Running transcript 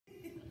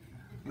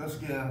Let's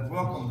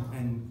welcome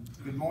and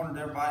good morning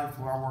to everybody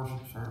to our worship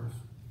service.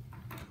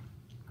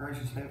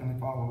 Gracious Heavenly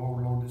Father,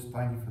 Lord, just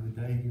thank you for the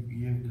day you've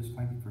given. Just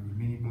thank you for your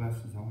many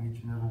blessings on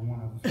each and every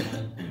one of us,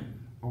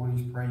 Lord.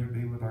 Just pray you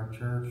be with our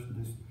church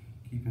and just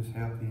keep us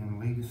healthy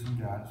and lead us and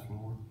guide us,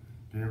 Lord.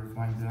 Do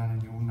everything done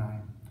in your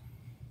name.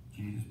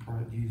 Jesus, I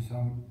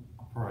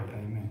pray.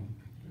 Amen.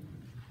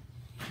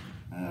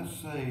 Let's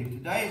see.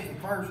 Today is the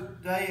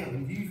first day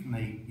of youth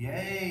meet.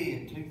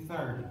 Yay, at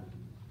 2:30.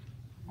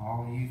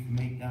 All the youth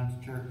meet down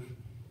to church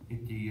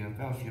at the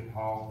fellowship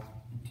hall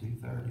at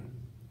 2:30.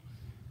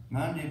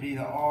 Monday will be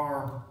the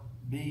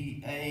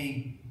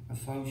RBA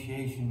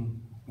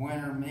Association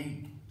winter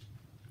meet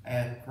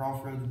at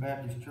Crossroads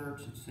Baptist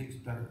Church at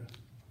 6:30.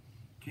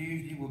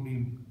 Tuesday will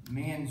be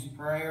men's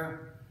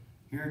prayer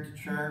here at the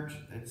church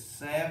at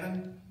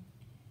 7.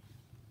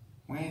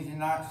 Wednesday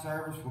night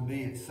service will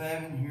be at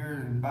 7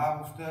 here in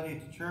Bible study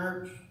at the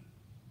church.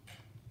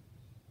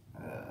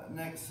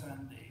 Next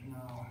Sunday,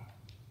 no.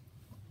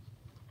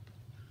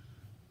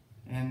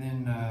 And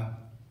then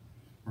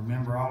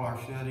remember all our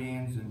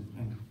shut-ins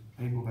and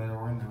people that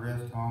are in the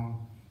rest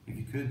home. If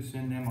you could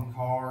send them a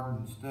card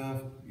and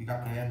stuff, you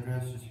got the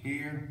addresses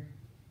here.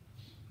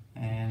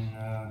 And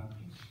I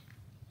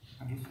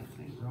guess that's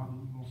it,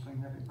 Ron. You want to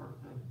sing happy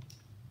birthday?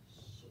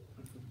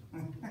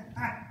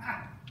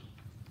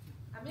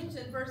 I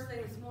mentioned first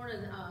thing this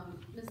morning,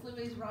 Miss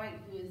Louise Wright,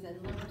 who is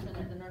in Lumberton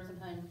at the nursing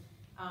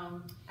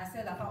home. I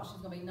said I thought she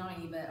was going to be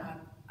 90, but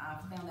I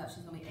found out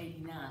she's going to be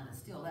 89. But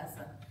still, that's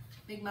a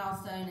big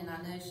milestone, and I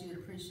know she would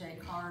appreciate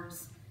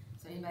cards.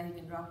 So anybody who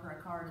can drop her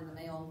a card in the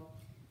mail,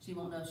 she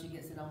won't know if she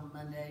gets it on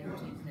Monday or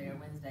Tuesday or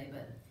Wednesday.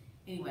 But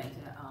anyway,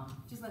 to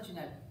just let you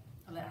know,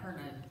 let her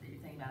know that you're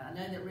thinking about it. I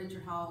know that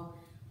Richard Hall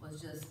was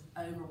just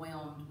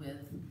overwhelmed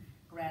with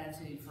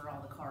gratitude for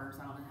all the cards.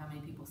 I don't know how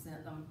many people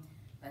sent them.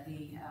 But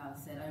he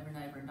said over and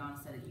over, and Don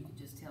said that you could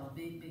just tell a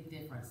big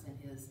difference in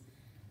his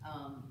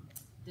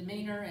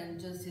demeanor and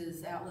just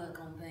his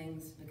outlook on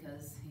things,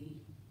 because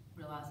he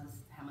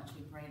realizes how much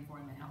we're praying for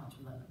him and how much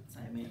we love him. So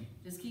Amen.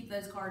 Just keep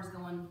those cards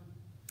going.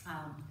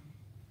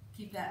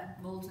 Keep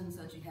that bulletin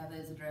so that you have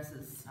those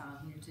addresses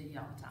here to you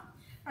all the time.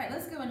 All right,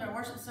 let's go into our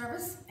worship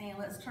service, and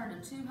let's turn to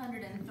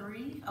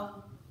 203.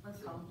 Oh, I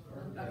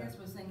guess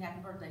we'll sing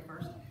happy birthday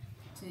first,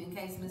 in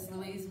case Miss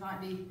Louise might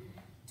be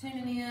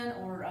tuning in,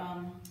 or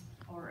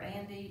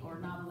Andy or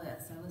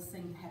Novelette. So let's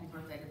sing happy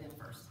birthday to them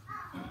first.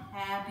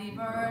 Happy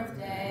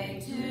birthday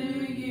to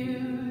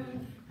you.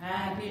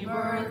 Happy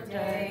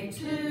birthday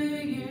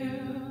to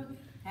you.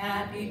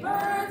 Happy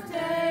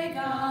birthday,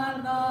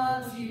 God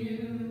loves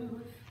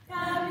you.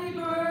 Happy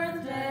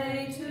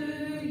birthday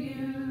to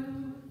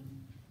you.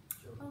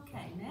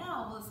 Okay,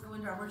 now let's go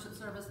into our worship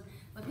service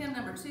with hymn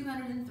number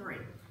 203.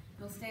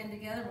 We'll stand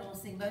together and we'll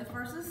sing both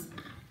verses.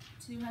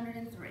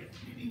 203.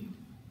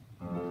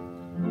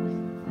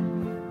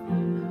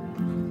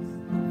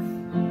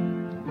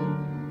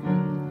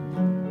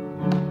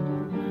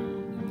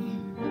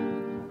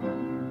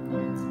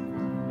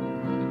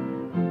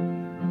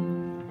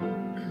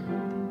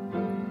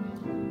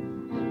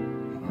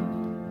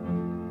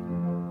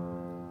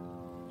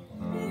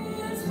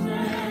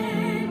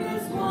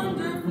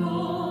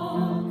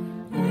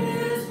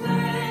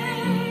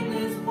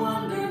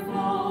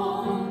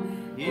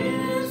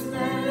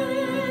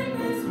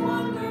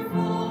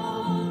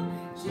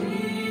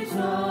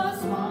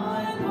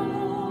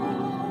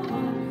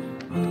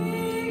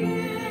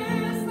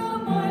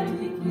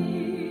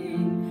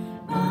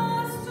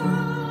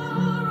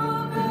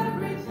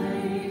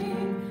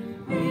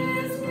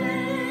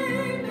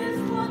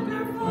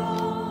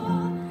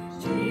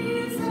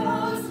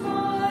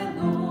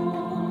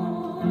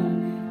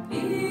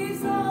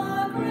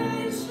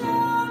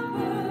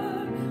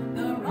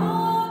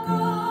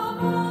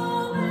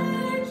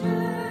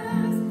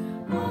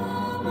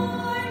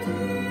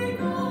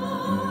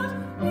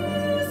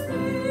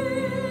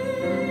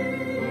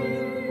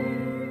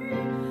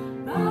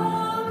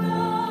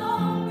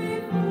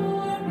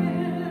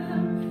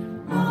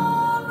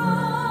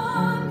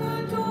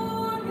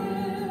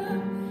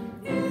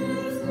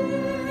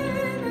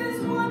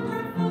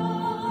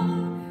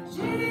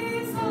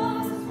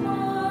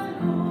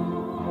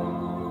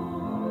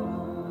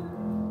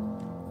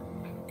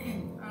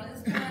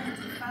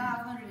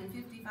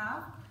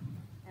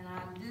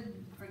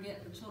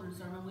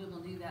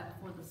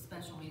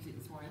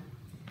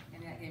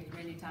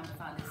 Time to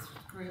find this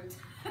script.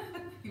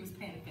 He was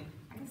panicking.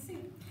 I can see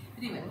it.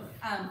 But anyway,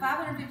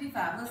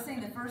 555. Let's sing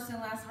the first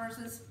and last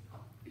verses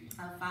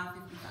of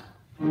 555.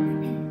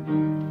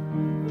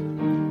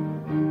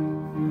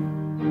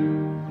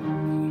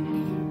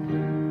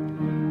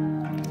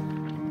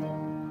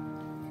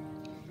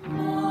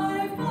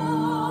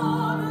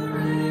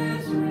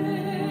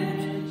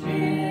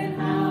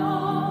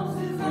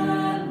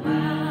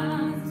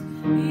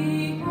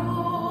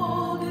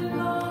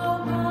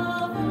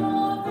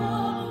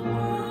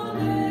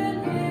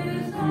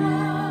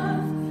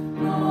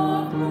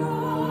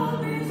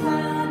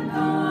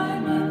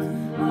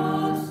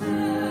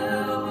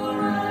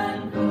 Silver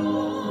and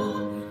gold.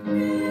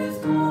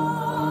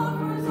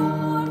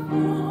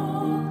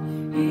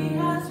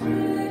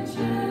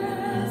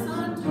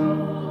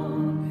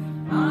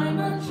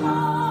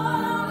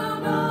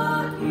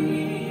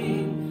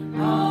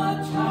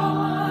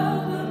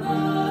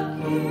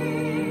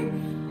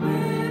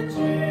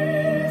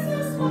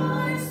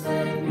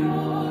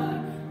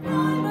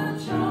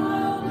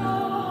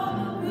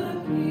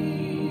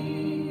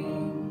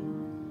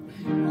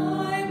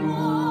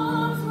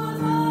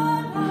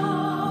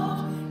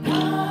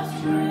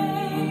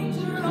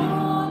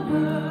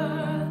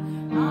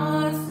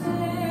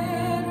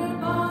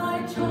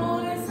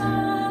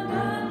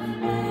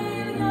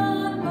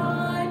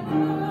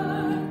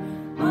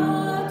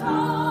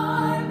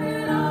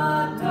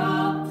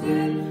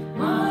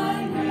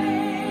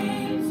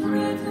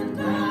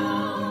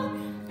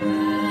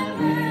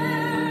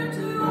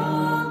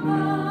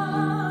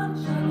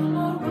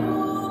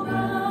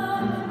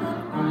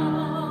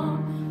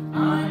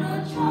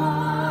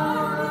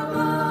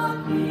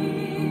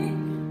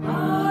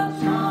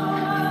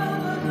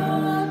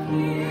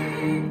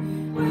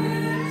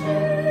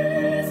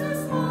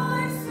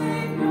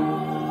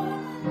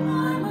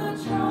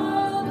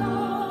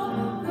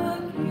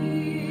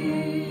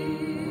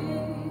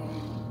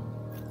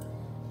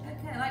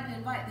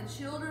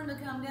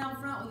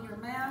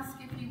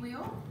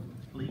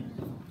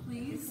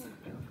 please.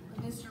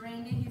 Mr.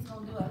 Randy, he's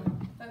gonna do a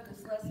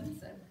focus lesson,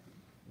 so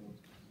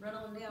run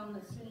on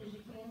down as soon as you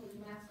can with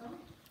your mask on.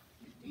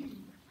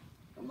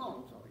 Come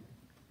on, sorry.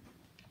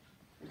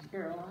 It's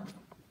Caroline.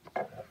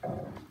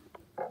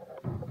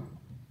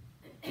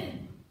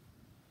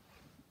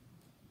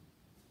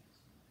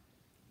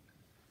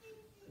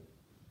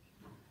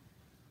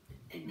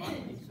 It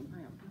might need some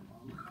ham.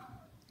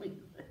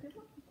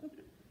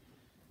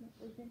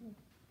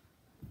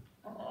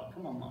 Oh,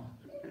 come on, Mom.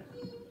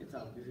 It's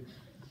all good.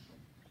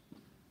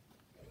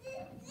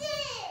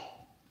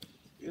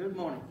 Good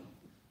morning.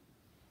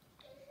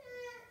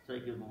 Say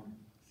good morning.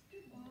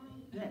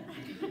 Yeah.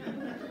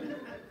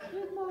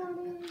 Good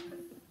morning.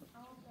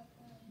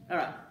 All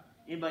right.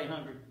 Anybody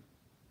hungry?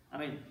 I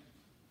mean,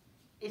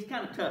 it's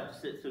kind of tough to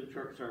sit through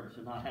church service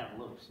and not have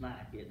a little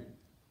snack, isn't it?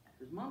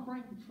 Does Mom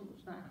bring some little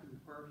snack in the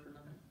purse or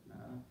nothing? No.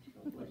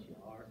 God bless your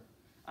heart.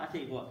 I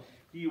tell you what.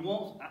 Do you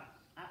want?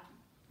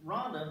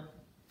 Rhonda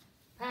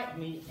packed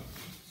me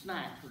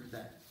snacks for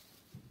today.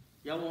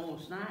 Y'all want a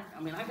little snack? I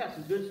mean, I got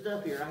some good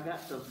stuff here. I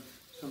got some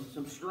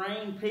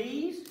strained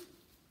peas.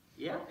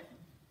 Yeah.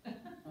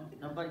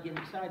 Nobody getting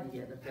excited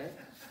yet, okay?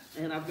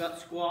 And I've got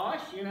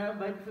squash, you know,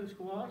 baby food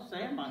squash.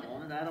 Sam might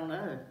want it, I don't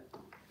know.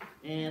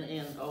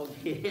 And oh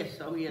yes,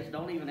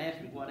 don't even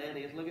ask me what that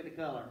is. Look at the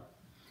color.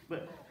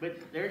 But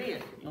there it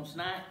is. You want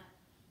snack?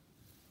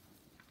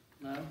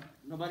 No?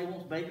 Nobody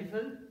wants baby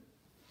food?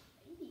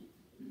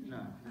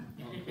 No.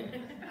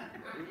 Okay.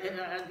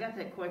 I got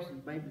that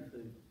question, baby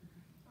food.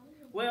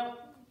 Well,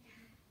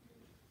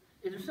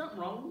 is there something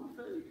wrong with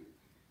food?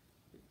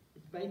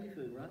 It's baby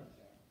food, right?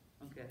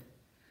 Okay.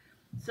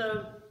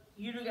 So,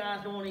 you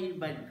guys don't want to eat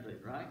baby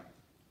food, right?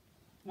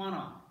 Why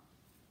not?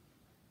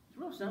 It's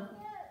real simple.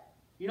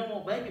 You don't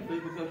want baby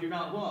food because you're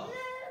not what?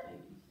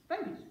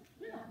 Babies.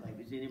 You're not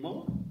babies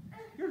anymore.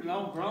 You're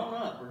all grown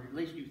up, or at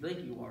least you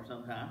think you are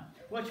sometime.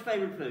 What's your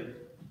favorite food?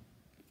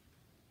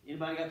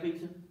 Anybody got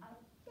pizza?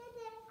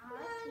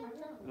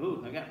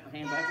 Ooh, I got my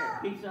hand back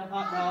there. Pizza,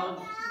 hot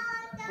dogs,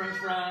 French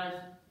fries,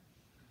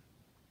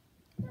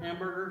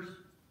 hamburgers.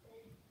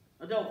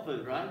 Adult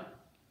food, right?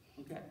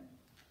 Okay.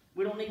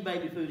 We don't need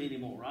baby food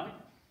anymore, right?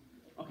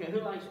 Okay, who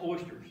likes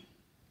oysters?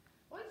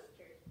 Oysters.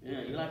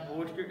 Yeah, you like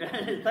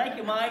oyster? Thank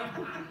you, Mike.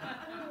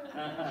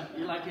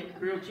 You like it?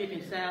 Grilled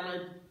chicken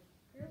salad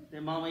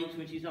that Mama eats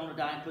when she's on a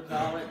diet, puts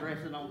all that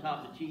dressing on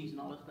top of cheese and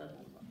all that stuff.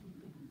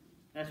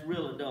 That's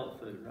real adult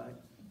food, right?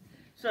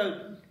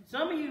 So,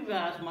 some of you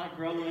guys might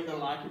grow into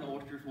liking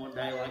oysters one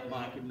day like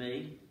Mike and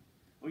me.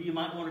 Or you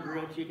might want a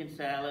grilled chicken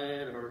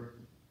salad or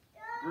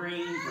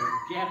greens or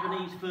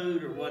Japanese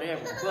food or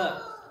whatever.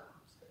 But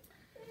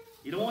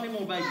you don't want any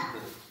more baby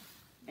food.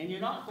 And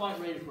you're not quite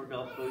ready for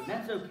adult food. And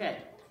that's okay.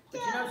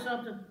 But you know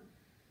something?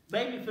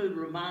 Baby food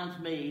reminds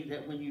me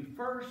that when you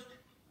first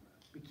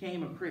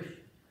became a Christian,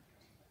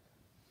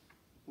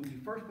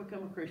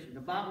 the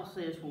Bible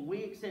says when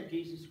we accept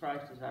Jesus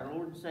Christ as our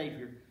Lord and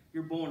Savior,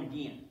 you're born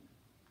again.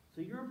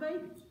 So you're a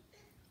baby.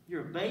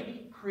 You're a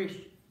baby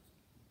Christian.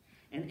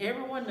 And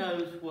everyone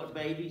knows what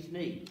babies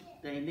need.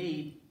 They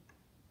need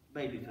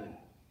baby food.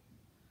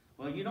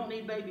 Well, you don't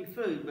need baby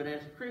food, but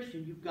as a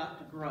Christian, you've got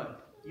to grow.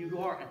 You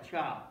are a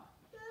child.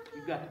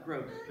 You've got to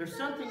grow. There's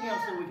something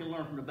else that we can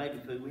learn from the baby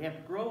food. We have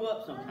to grow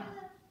up sometime.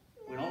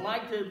 We don't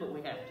like to, but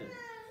we have to.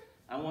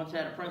 I once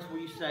had a principal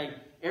used to say,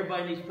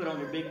 everybody needs to put on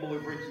their big boy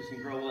britches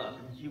and grow up.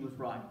 And she was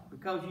right.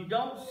 Because you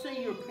don't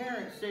see your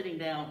parents sitting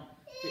down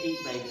to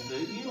eat baby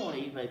food. You don't want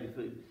to eat baby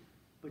food.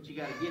 But you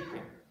got to get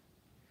there.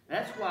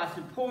 That's why it's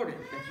important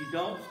that you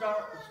don't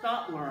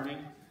stop learning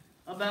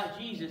about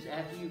Jesus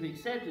after you've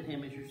accepted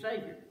Him as your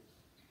Savior.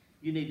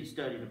 You need to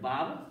study the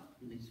Bible.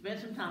 You need to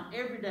spend some time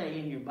every day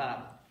in your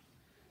Bible.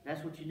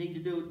 That's what you need to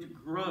do to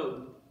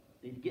grow.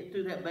 You need to get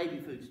through that baby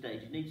food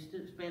stage. You need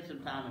to spend some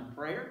time in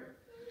prayer.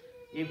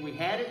 If we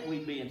had it,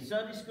 we'd be in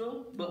Sunday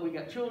school. But we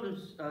got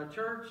children's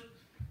church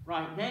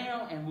right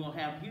now, and we'll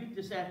have youth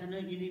this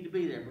afternoon. You need to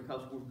be there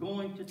because we're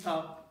going to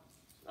talk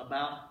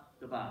about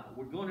the Bible.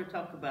 We're going to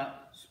talk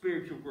about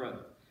spiritual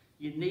growth.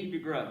 You need to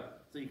grow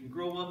so you can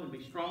grow up and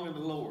be strong in the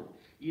Lord.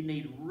 You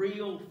need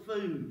real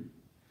food.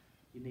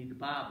 You need the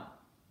Bible.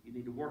 You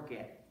need to work at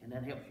it, and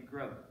that helps you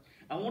grow.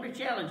 I want to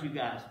challenge you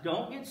guys.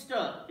 Don't get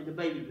stuck in the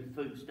baby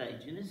food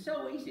stage. And it's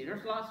so easy.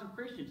 There's lots of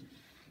Christians.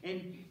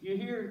 And you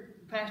hear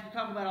Pastor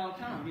talk about it all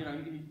the time. You know,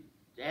 you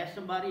ask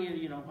somebody,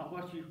 you know,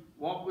 what's your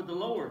walk with the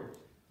Lord?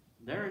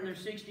 They're in their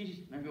 60s,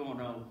 and they're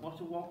going, oh,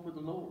 what's a walk with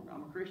the Lord?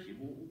 I'm a Christian.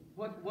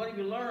 Well, what have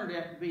you learned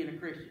after being a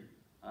Christian?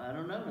 I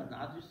don't know nothing.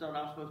 I just thought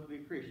I was supposed to be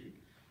a Christian.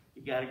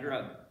 You got to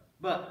grow.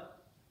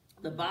 But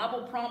the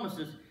Bible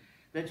promises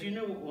that you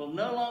will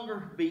no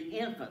longer be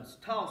infants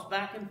tossed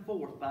back and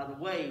forth by the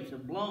waves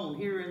and blown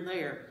here and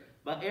there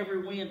by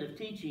every wind of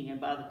teaching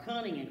and by the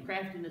cunning and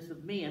craftiness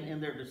of men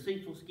in their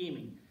deceitful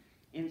scheming.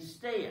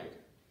 Instead,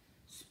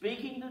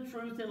 speaking the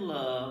truth in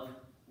love,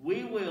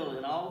 we will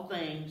in all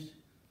things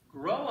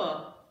grow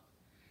up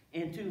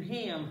into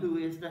Him who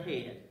is the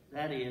head,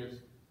 that is,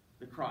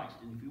 the Christ.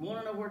 And if you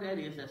want to know where that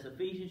is, that's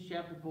Ephesians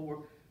chapter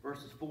 4,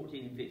 verses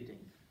 14 and 15.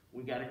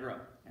 We got to grow.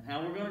 And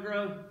how we're going to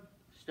grow?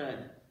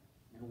 study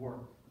and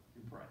work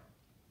and pray.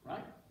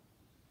 Right?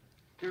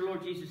 Dear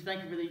Lord Jesus,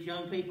 thank you for these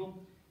young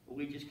people.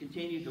 We just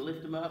continue to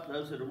lift them up,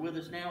 those that are with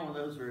us now and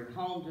those that are at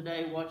home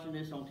today watching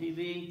this on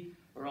TV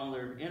or on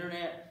their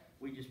internet.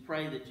 We just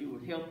pray that you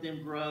would help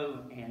them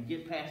grow and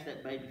get past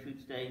that baby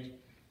food stage,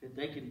 that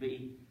they can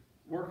be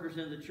workers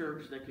in the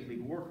church, they can be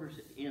workers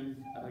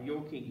in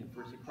your kingdom.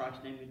 For it's in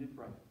Christ's name we do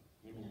pray.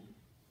 Amen.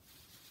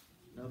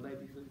 No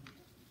baby food?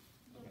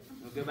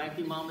 We'll go back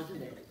to your mamas and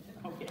daddy.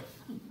 Okay.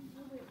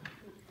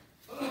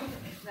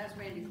 That's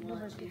Randy's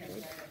lunch. He has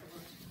to have that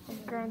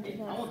for lunch. I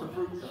want the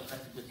fruit stuff.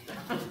 That's good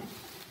stuff.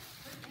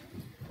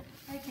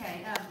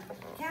 Okay,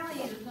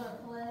 Callie is gonna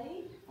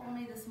play for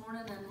me this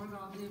morning, and we're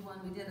gonna do one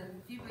we did a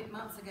few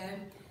months ago.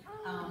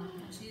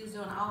 She is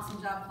doing an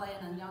awesome job playing,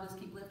 and y'all just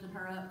keep lifting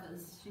her up,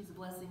 because she's a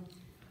blessing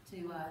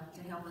to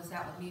help us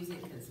out with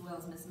music, as well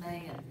as Miss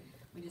May, and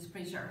we just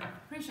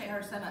appreciate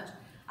her so much.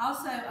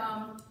 Also,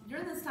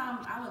 during this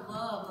time, I would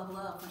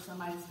love for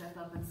somebody to step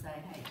up and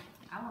say, hey,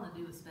 I want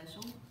to do a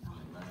special. I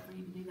would love for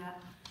you to do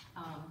that.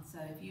 So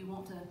if you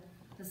want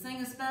to sing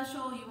a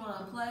special, you want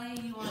to play,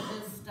 you want to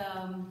just,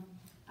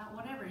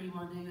 whatever you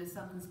want to do is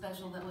something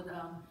special that would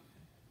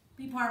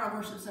be part of our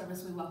worship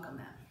service, we welcome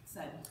that.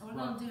 So we're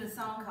going to do a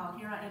song called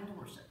Here I Am to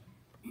Worship.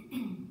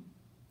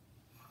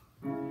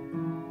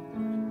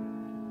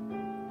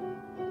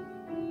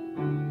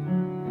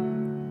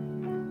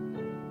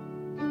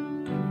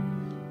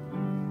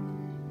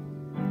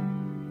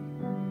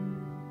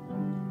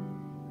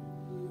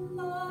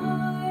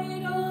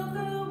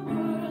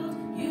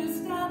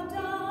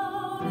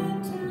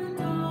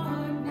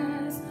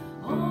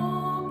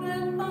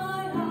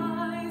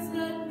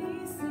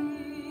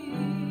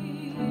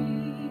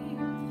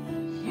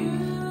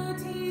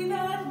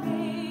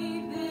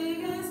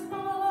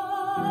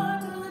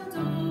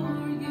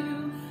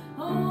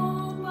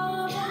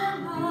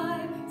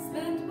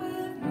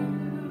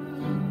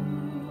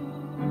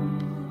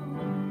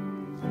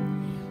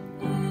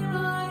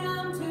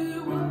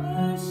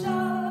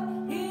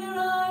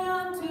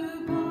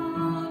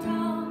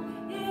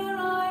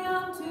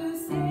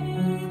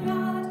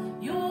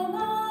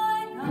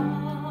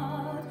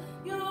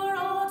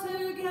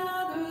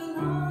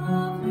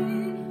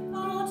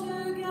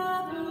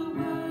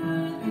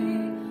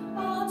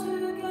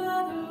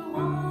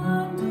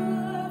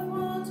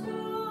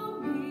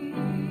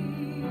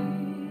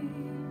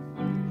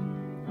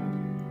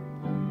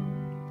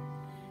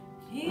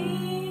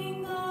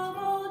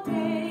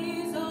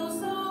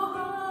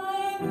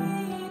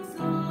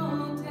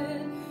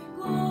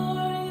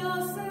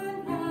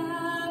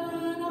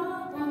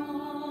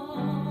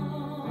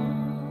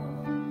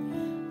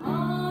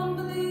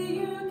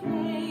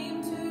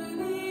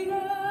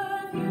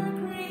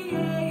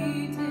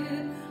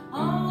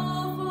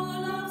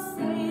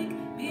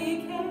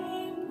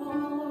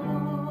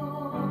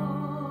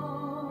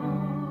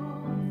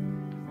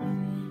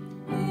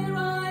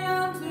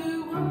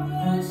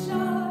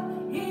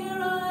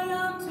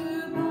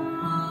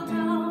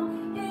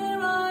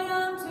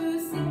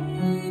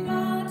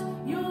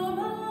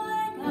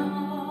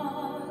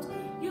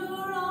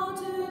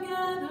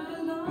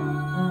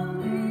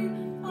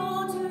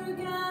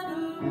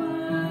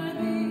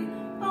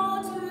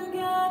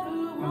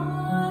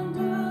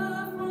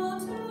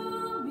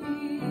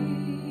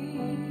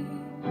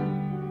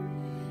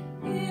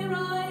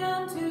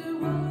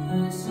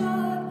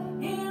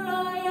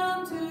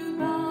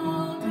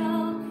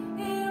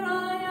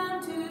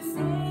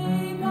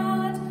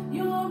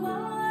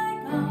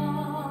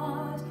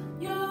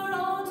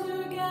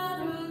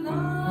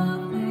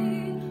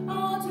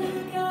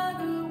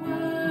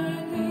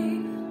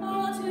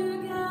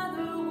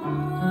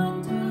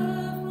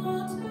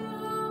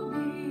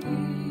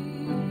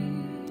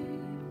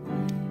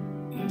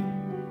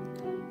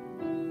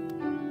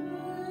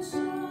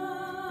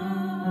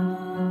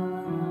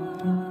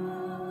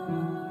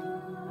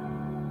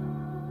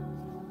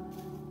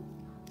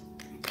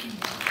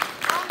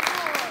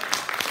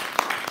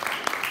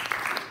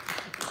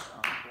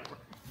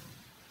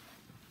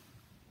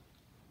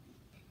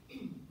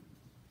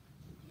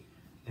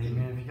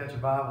 Amen. If you got your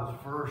Bibles,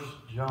 1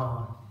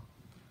 John.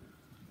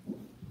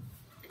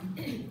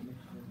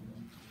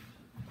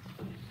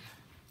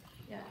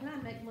 Yeah, can I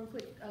make one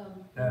quick,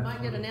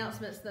 reminder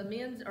announcements? The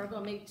men's are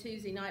gonna meet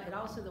Tuesday night, but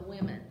also the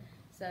women.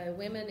 So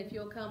women, if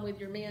you'll come with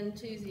your men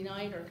Tuesday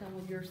night, or come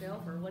with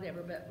yourself, or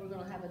whatever, but we're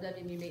gonna have a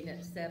WMU meeting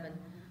at 7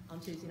 on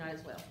Tuesday night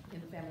as well,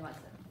 in the Family Life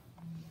Center.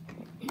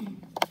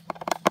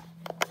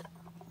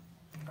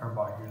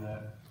 Everybody hear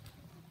that?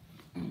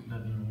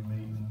 WMU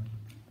meeting,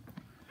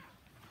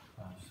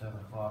 7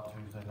 o'clock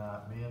Tuesday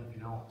night. Men, if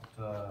you don't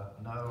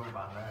know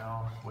by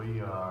now, we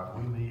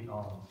meet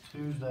on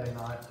Tuesday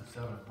nights at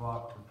 7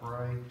 o'clock to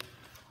pray.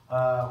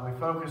 We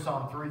focus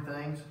on 3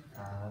 things.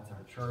 That's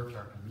our church,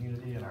 our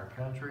community, and our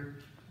country.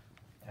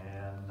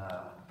 And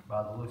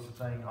by the looks of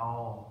things,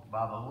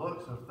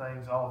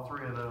 all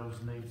 3 of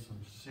those need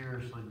some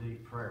seriously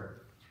deep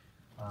prayer.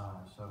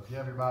 So if you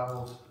have your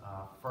Bibles,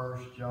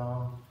 1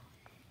 John.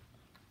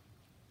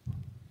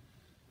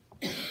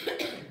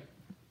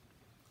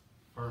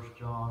 1 1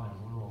 John,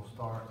 and we'll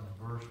start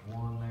in verse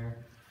 1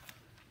 there.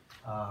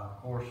 Of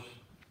course,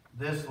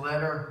 this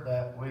letter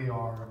that we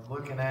are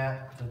looking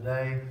at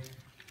today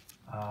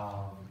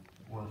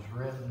was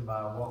written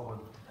by what would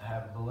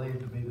have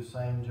believed to be the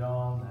same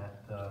John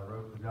that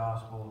wrote the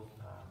Gospels.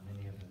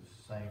 Many of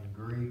the same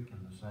Greek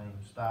and the same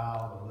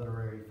style, the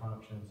literary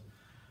functions.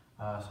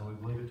 So we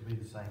believe it to be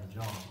the same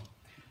John.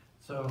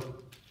 So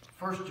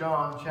 1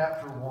 John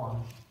chapter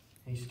 1,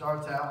 he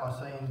starts out by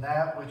saying,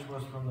 that which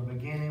was from the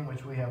beginning,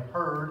 which we have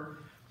heard,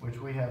 which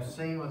we have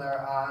seen with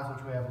our eyes,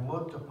 which we have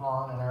looked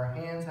upon, and our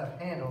hands have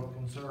handled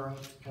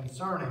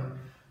concerning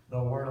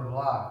the word of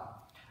life.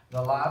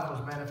 The life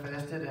was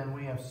manifested, and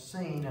we have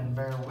seen and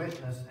bear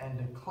witness and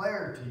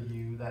declare to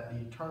you that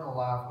the eternal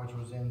life which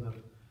was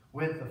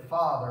with the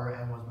Father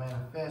and was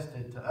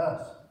manifested to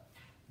us.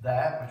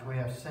 That which we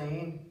have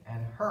seen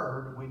and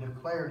heard we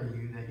declare to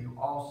you, that you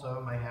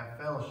also may have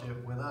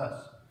fellowship with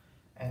us.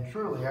 And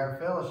truly our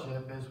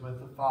fellowship is with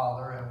the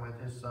Father and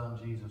with His Son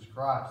Jesus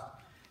Christ.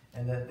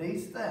 And that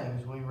these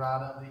things we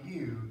write unto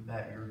you,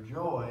 that your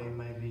joy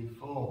may be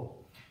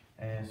full.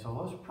 And so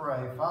let's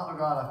pray. Father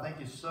God, I thank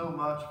you so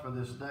much for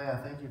this day. I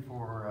thank you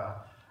for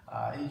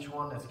each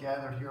one that's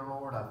gathered here,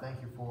 Lord. I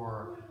thank you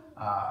for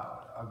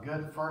a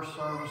good first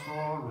service,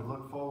 Lord. We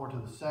look forward to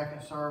the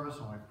second service,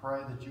 and we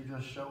pray that you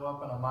just show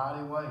up in a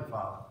mighty way,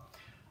 Father.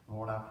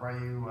 Lord, I pray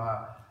you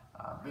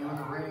be with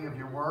the reading of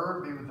your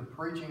word, be with the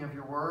preaching of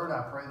your word.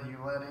 I pray that you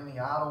let any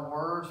idle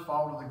words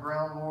fall to the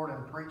ground, Lord,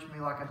 and preach me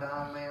like a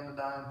dying man to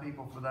dying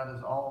people, for that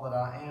is all that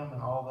I am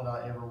and all that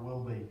I ever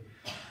will be.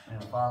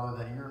 And Father,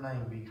 that your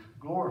name be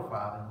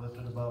glorified and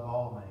lifted above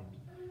all names.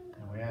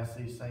 And we ask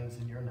these things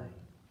in your name.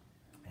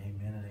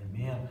 Amen and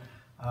amen.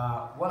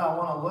 What I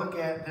want to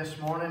look at this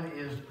morning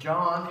is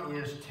John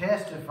is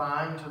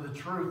testifying to the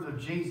truth of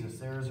Jesus.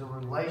 There is a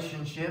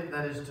relationship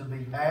that is to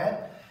be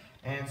had.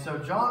 And so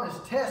John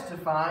is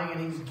testifying,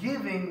 and he's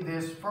giving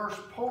this first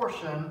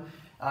portion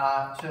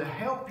to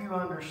help you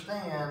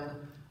understand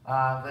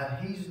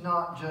that he's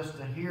not just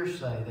a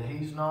hearsay, that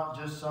he's not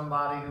just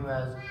somebody who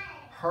has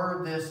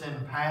heard this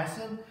in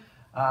passing.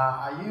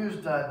 I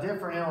used a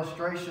different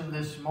illustration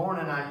this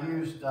morning. I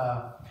used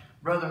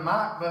Brother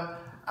Mike,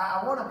 but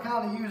I want to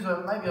kind of use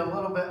maybe a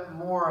little bit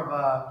more of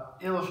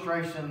a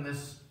illustration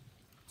this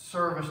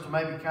service to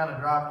maybe kind of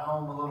drive it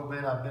home a little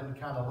bit. I've been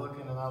kind of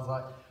looking, and I was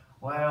like,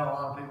 well, a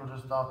lot of people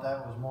just thought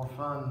that was more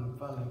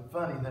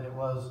funny than it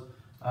was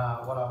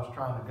what I was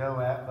trying to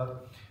go at.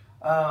 But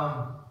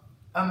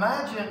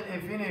imagine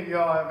if any of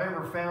y'all have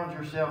ever found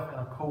yourself in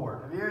a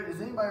court.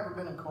 Has anybody ever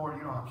been in court?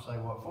 You don't have to say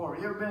what for.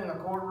 Have you ever been in a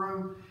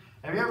courtroom?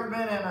 Have you ever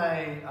been in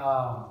a,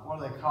 what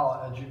do they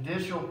call it, a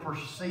judicial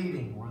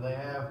proceeding where they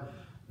have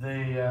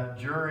the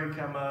jury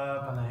come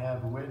up and they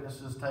have the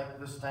witnesses take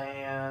the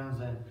stands?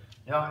 And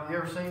you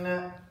ever seen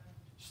that?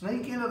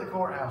 Sneak into the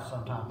courthouse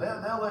sometime.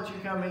 They'll let you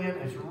come in.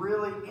 It's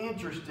really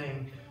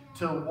interesting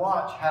to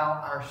watch how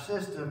our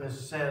system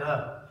is set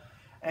up.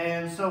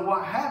 And so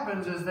what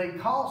happens is they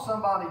call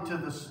somebody to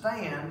the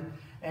stand,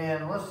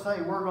 and let's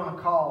say we're going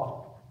to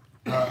call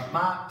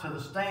Mike to the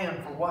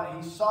stand for what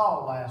he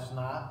saw last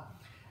night,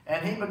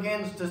 and he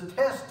begins to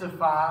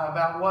testify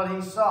about what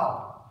he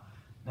saw.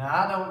 Now,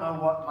 I don't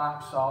know what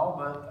Mike saw,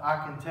 but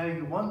I can tell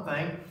you one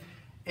thing.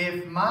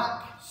 If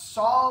Mike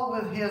saw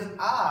with his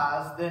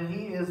eyes, then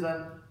he is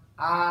an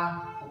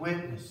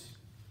eyewitness.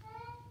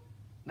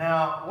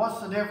 Now,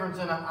 what's the difference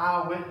in an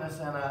eyewitness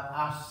and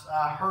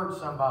I heard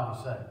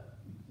somebody say?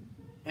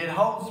 It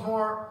holds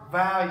more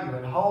value.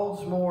 It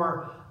holds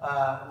more,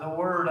 the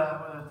word,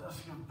 let's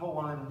put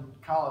one in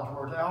college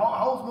words, it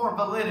holds more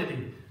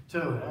validity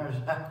to it.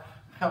 I've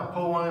got to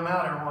pull one of them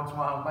out every once in a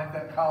while and make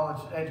that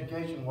college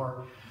education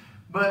work.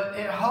 But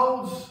it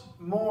holds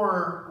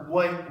more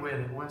weight with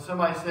it when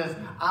somebody says,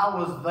 I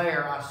was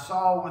there, I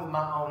saw with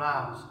my own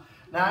eyes.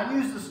 Now, I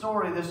used the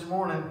story this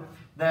morning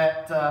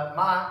that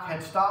Mike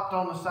had stopped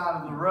on the side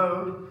of the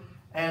road,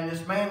 and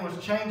this man was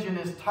changing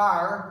his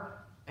tire,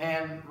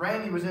 and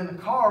Randy was in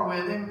the car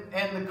with him,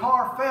 and the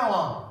car fell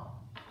on him.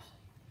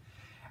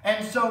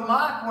 And so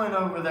Mike went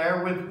over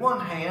there with one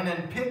hand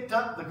and picked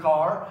up the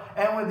car,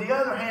 and with the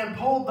other hand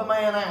pulled the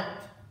man out.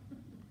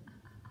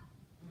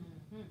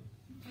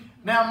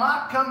 Now,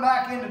 Mike come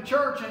back into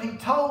church and he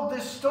told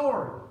this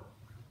story.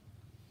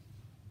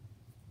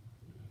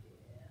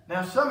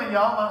 Now, some of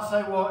y'all might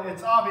say, well,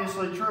 it's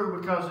obviously true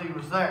because he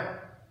was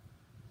there.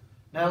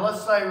 Now,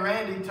 let's say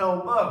Randy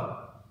told Bo.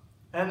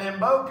 And then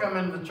Bo come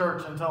into the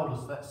church and told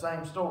us that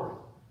same story.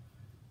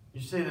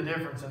 You see the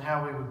difference in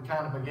how we would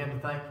kind of begin to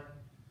think,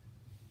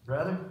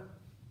 brother?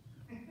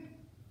 I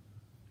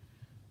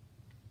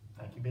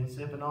think you've been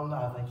sipping on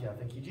that. I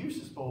think your juice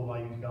is full while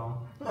you've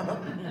gone.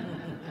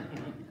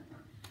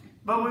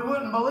 But we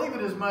wouldn't believe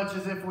it as much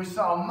as if we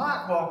saw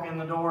Mike walk in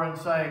the door and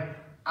say,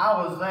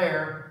 I was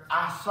there,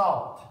 I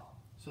saw it.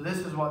 So this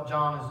is what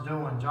John is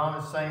doing.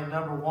 John is saying,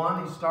 number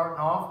one, he's starting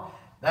off,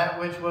 that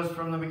which was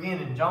from the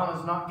beginning. John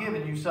is not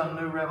giving you some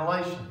new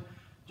revelation.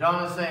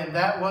 John is saying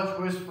that which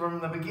was from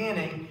the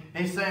beginning.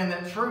 He's saying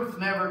that truth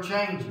never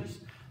changes.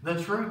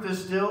 The truth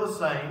is still the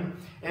same.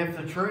 If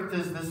the truth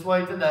is this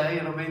way today,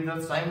 it'll be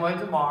the same way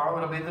tomorrow.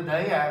 It'll be the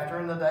day after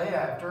and the day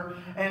after.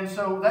 And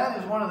so that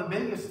is one of the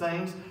biggest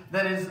things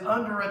that is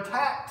under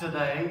attack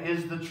today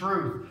is the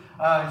truth.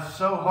 It's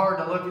so hard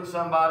to look at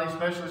somebody,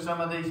 especially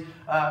some of these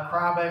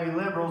crybaby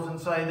liberals, and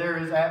say there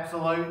is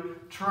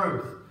absolute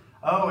truth.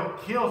 Oh, it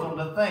kills them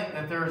to think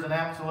that there is an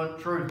absolute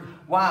truth.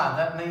 Why?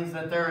 That means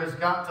that there has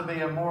got to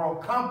be a moral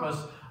compass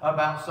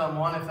about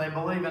someone if they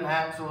believe in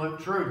absolute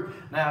truth.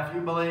 Now, if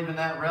you believe in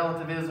that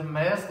relativism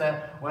mess,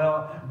 that,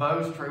 well,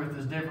 Bo's truth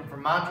is different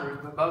from my truth,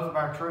 but both of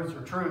our truths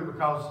are true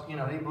because,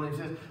 he believes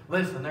this.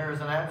 Listen, there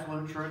is an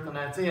absolute truth and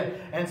that's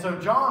it. And so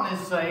John is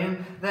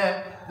saying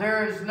that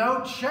there is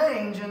no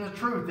change in the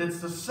truth.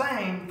 It's the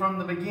same from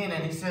the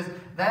beginning. He says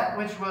that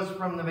which was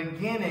from the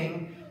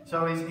beginning.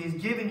 So he's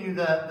giving you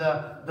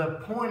the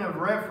point of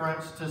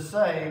reference to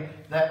say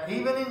that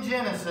even in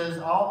Genesis,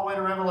 all the way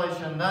to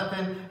Revelation,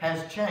 nothing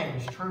has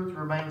changed. Truth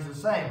remains the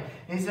same.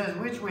 He says,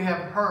 which we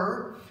have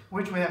heard,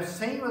 which we have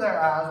seen with our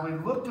eyes,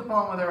 we've looked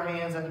upon with our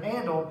hands and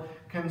handled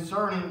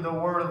concerning the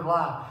word of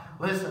life.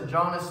 Listen,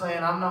 John is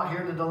saying, I'm not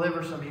here to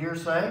deliver some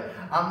hearsay.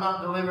 I'm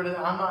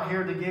not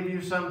here to give you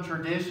some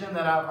tradition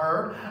that I've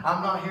heard.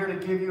 I'm not here to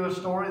give you a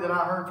story that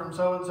I heard from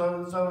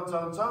so-and-so and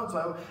so-and-so and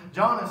so-and-so.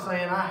 John is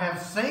saying, I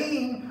have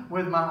seen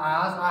with my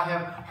eyes, I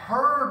have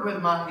heard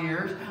with my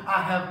ears,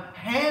 I have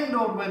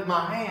handled with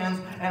my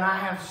hands, and I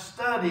have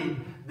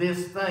studied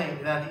this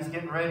thing that he's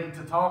getting ready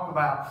to talk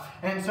about.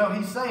 And so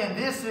he's saying,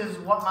 this is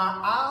what my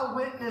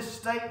eyewitness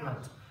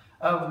statement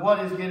of what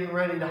is getting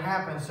ready to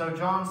happen. So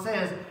John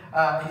says,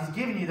 he's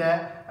giving you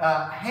that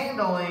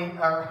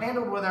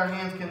handled with our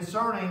hands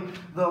concerning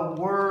the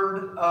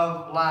word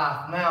of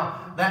life.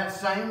 Now, that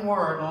same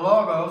word,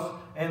 logos,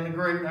 in the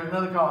Greek, there's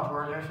another college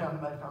word there.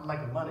 I'm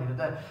making money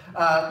today.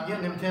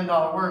 Getting them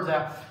 $10 words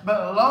out.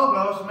 But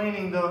logos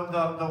meaning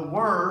the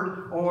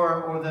word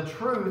or the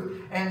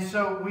truth. And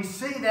so we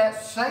see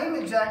that same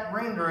exact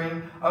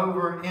rendering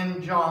over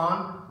in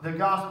John, the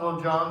Gospel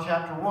of John,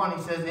 chapter 1.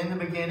 He says, in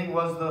the beginning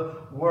was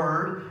the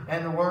Word,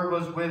 and the Word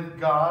was with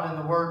God, and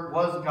the Word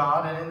was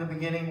God, and in the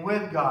beginning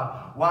with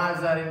God. Why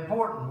is that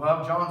important?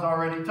 Well, John's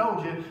already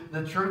told you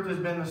the truth has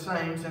been the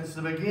same since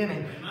the beginning.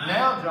 Amen.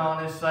 Now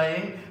John is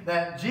saying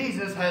that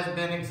Jesus has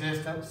been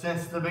existent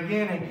since the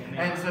beginning.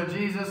 Amen. And so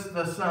Jesus,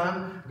 the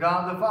Son,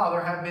 God the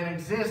Father, have been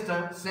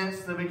existent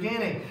since the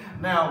beginning.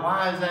 Now,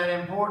 why is that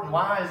important?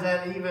 Why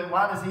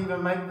does he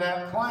even make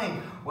that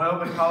claim? Well,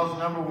 because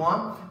number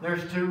one,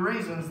 there's two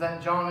reasons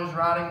that John is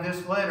writing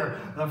this letter.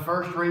 The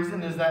first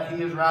reason is that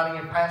he is writing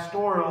a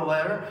pastoral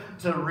letter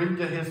to read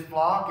to his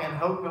flock and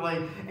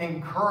hopefully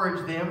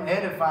encourage them,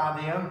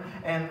 edify them,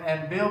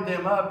 and build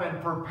them up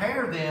and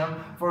prepare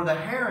them for the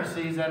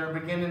heresies that are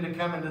beginning to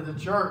come into the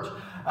church.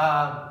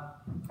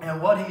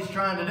 And what he's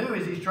trying to do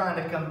is he's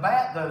trying to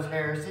combat those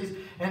heresies.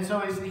 And so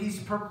he's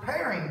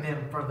preparing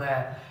them for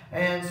that.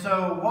 And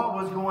so what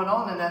was going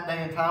on in that day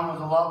and time was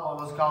a lot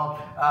what was called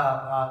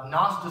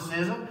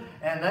Gnosticism.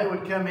 And they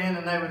would come in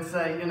and they would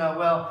say, we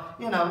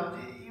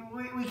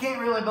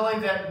can't really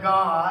believe that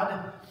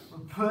God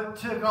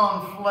took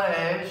on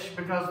flesh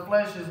because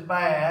flesh is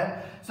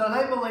bad. So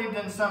they believed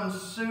in some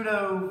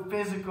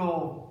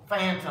pseudo-physical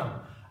phantom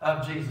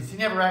of Jesus. He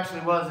never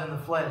actually was in the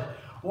flesh.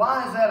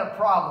 Why is that a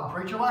problem,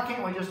 preacher? Why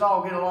can't we just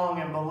all get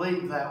along and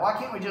believe that? Why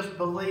can't we just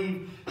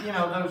believe,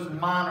 those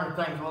minor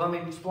things? Well, let me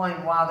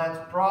explain why that's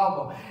a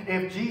problem.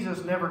 If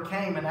Jesus never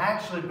came and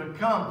actually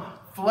become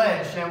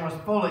flesh and was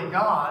fully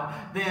God,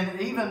 then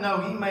even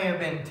though he may have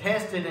been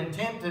tested and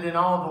tempted in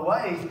all the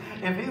ways,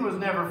 if he was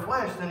never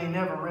flesh, then he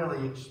never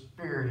really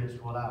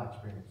experienced what I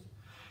experienced.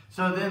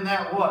 So then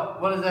that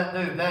what? What does that do?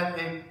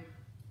 It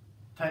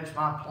takes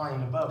my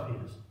plane above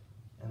his,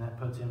 and that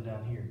puts him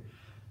down here.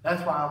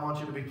 That's why I want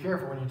you to be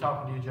careful when you're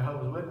talking to your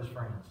Jehovah's Witness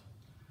friends.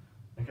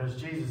 Because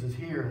Jesus is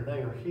here and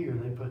they are here.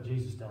 They put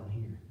Jesus down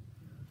here.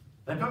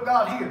 They put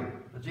God here,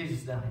 but Jesus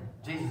is down here.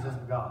 Jesus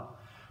isn't God.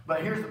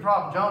 But here's the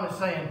problem. John is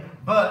saying,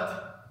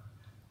 but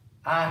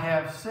I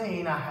have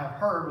seen, I have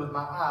heard with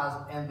my eyes,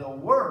 and the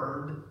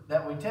word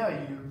that we tell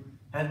you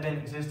has been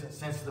existent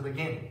since the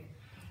beginning.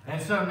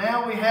 And so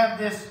now we have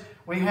this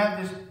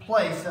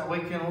place that we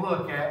can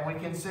look at. We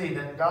can see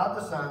that God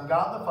the Son,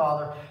 God the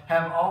Father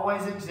have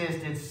always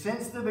existed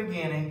since the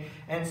beginning.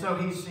 And so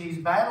he's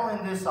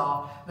battling this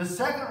off. The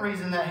second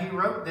reason that he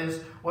wrote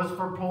this was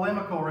for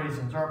polemical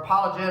reasons or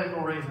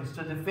apologetical reasons,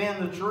 to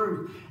defend the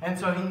truth. And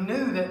so he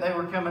knew that they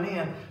were coming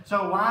in.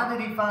 So why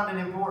did he find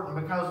it important?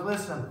 Because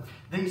listen,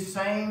 these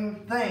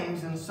same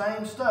things and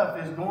same stuff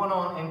is going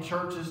on in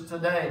churches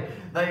today.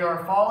 They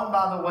are falling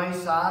by the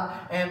wayside.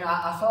 And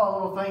I saw a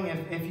little thing,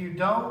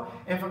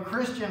 if a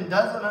Christian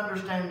doesn't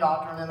understand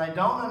doctrine and they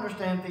don't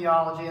understand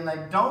theology and they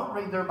don't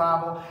read their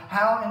Bible,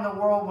 how in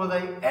the world will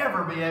they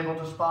ever be able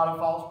to spot a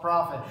false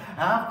prophet?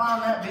 And I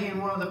find that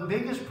being one of the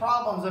biggest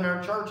problems in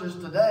our churches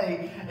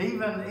today,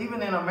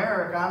 even in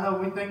America. I know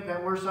we think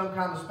that we're some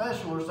kind of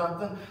special or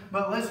something,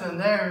 but listen,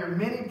 there are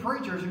many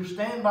preachers who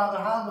stand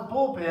behind the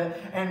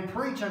pulpit and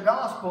preach a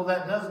gospel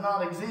that does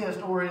not exist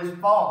or is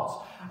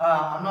false.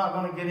 I'm not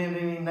going to get into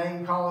any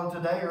name calling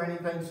today or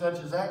anything such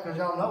as that, because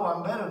y'all know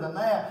I'm better than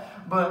that.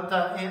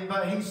 But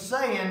he's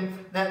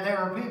saying that there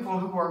are people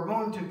who are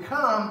going to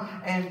come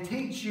and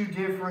teach you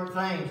different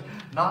things.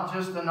 Not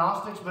just the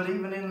Gnostics, but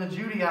even in the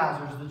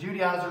Judaizers. The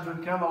Judaizers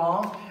would come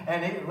along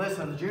and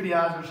listen, the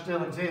Judaizers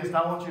still exist.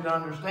 I want you to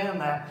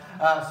understand that.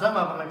 Some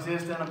of them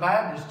exist in the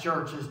Baptist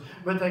churches.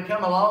 But they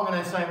come along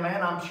and they say,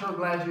 man, I'm sure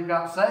glad you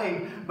got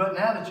saved. But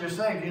now that you're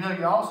saved,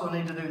 you also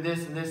need to do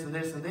this and this and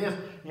this and this.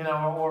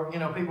 Or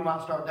people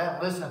might start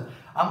that. Listen,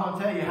 I'm going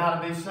to tell you how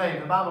to be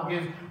saved. The Bible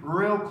gives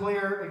real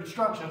clear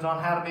instructions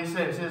on how to be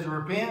saved. It says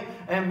repent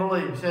and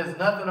believe. It says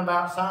nothing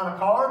about sign a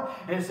card.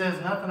 It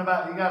says nothing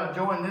about you got to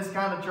join this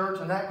kind of church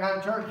and that kind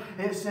of church.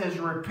 It says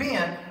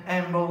repent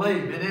and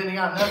believe. It ain't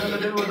got nothing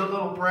to do with a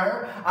little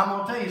prayer. I'm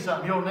going to tell you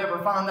something. You'll never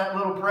find that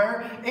little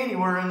prayer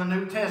anywhere in the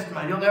New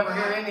Testament. You'll never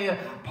hear any of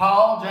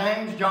Paul,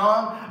 James,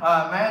 John,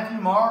 Matthew,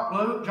 Mark,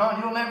 Luke,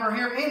 John. You'll never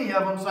hear any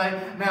of them say,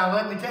 now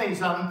let me tell you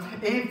something.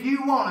 If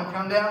you want to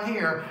come down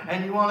here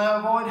and you want to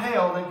avoid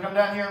hell, then come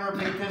down here and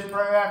repeat this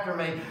prayer after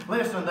me.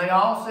 Listen, they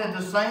all said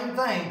the same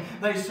thing.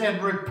 They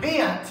said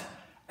repent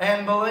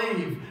and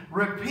believe.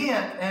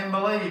 Repent and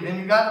believe. And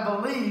you got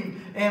to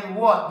believe in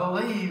what?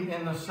 Believe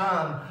in the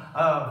Son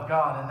of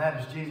God. And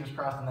that is Jesus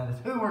Christ, and that is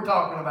who we're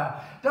talking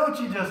about. Don't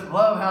you just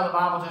love how the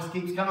Bible just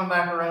keeps coming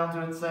back around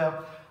to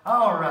itself?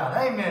 All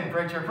right. Amen,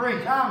 preacher.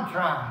 Preach. I'm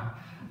trying.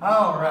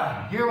 All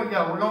right. Here we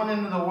go. We're going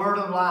into the Word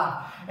of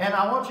life. And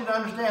I want you to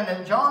understand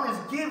that John is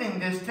giving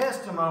this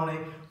testimony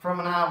from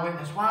an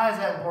eyewitness. Why is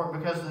that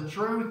important? Because the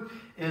truth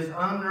is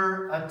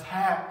under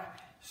attack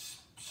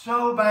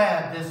so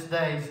bad this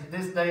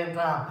day and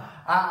time.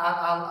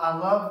 I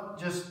love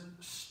just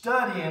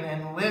studying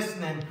and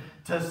listening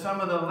to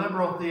some of the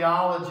liberal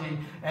theology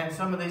and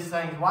some of these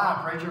things.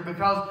 Why, preacher?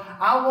 Because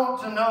I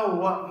want to know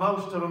what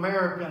most of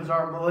Americans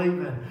are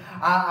believing.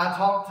 I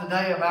talked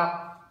today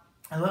about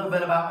a little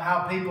bit about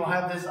how people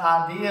have this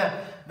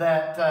idea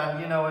that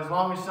as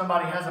long as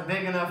somebody has a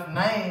big enough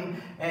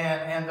name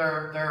and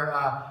they're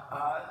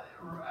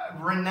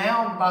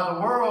renowned by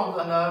the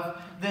world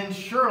enough, then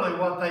surely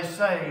what they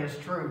say is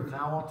truth. And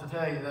I want to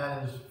tell you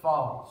that is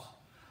false.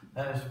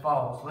 That is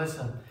false.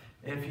 Listen,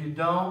 if you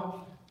don't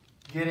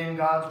get in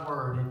God's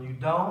Word and you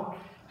don't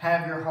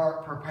have your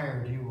heart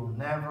prepared, you will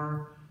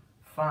never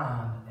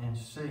find and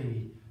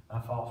see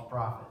a false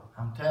prophet.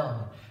 I'm telling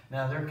you.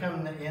 Now, they're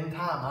coming the end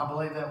time. I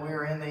believe that we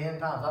are in the end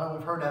times. I know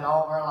we've heard that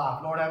all of our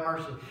life. Lord have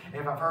mercy.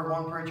 If I've heard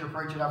one preacher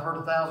preach it, I've heard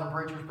 1,000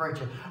 preachers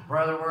preach it.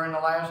 Brother, we're in the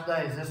last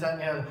days, this, that,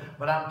 and the other.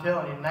 But I'm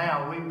telling you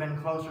now, we've been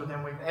closer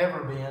than we've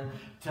ever been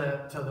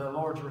to the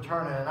Lord's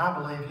return. And I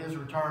believe His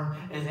return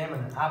is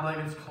imminent. I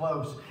believe it's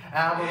close. And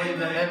I believe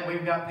that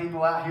we've got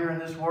people out here in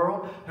this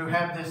world who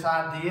have this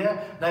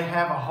idea. They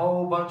have a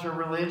whole bunch of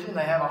religion.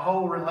 They have a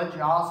whole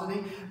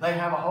religiosity. They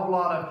have a whole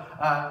lot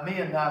of, me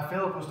and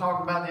Philip was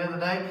talking about the other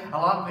day, a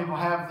lot of people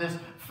have this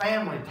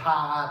family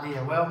tie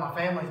idea. Well, my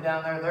family's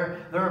down there.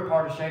 They're a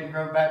part of Shady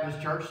Grove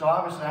Baptist Church, so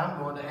obviously I'm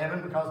going to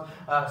heaven because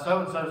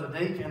so-and-so's a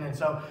deacon. And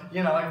so,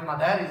 if my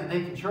daddy's a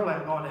deacon, surely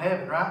I'm going to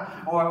heaven, right?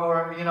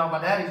 Or my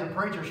daddy's a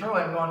preacher,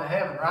 surely I'm going to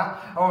heaven, right?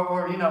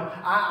 Or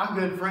I'm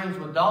good friends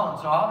with Dawn,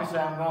 so obviously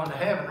I'm going to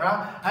heaven,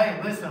 right? Hey,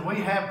 listen, we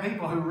have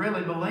people who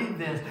really believe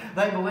this.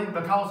 They believe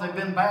because they've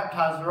been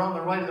baptized, they're on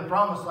their way to the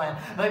promised land.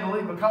 They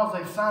believe because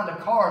they've signed a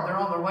card, they're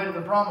on their way to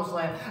the promised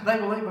land. They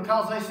believe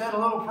because they said a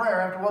little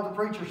prayer after what the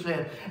preacher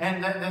said,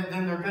 and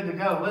then they're good to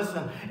go.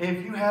 Listen,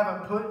 if you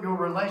haven't put your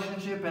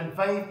relationship and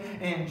faith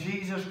in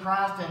Jesus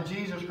Christ and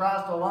Jesus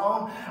Christ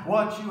alone,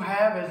 what you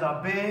have is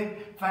a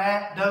big,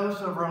 fat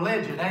dose of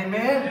religion.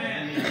 Amen?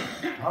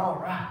 Amen. All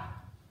right.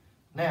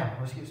 Now,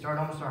 let's get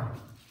started on the sermon.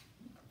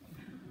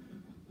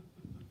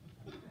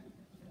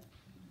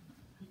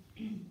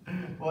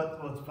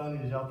 What's funny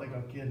is y'all think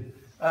I'm kidding.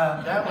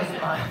 That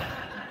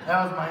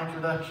was my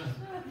introduction.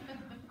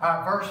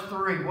 Verse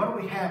 3. What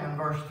do we have in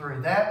verse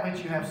 3? That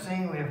which you have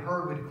seen, we have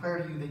heard, we declare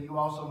to you that you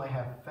also may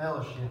have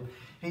fellowship.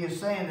 He is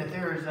saying that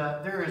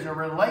there is a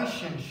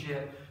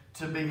relationship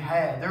to be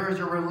had. There is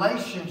a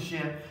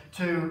relationship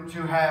to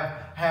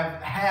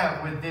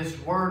have with this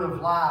word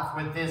of life,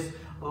 with this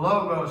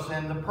Logos.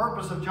 And the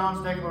purpose of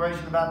John's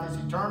declaration about this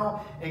eternal,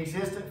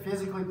 existent,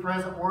 physically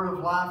present word of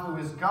life who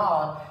is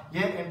God,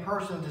 yet in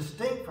person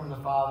distinct from the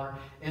Father,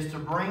 is to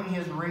bring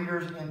his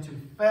readers into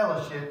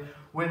fellowship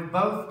with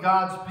both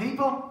God's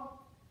people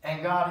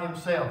and God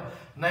himself.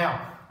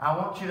 Now, I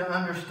want you to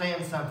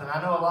understand something.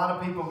 I know a lot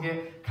of people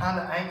get kind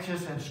of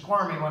anxious and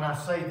squirmy when I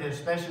say this,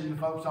 especially you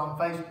folks on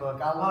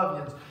Facebook. I love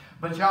you.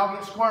 But y'all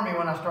get squirmy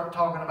when I start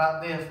talking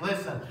about this.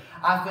 Listen,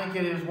 I think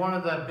it is one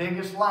of the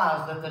biggest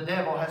lies that the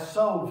devil has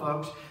sold,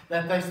 folks,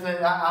 that they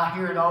say, I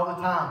hear it all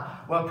the time.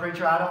 Well,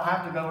 preacher, I don't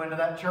have to go into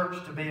that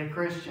church to be a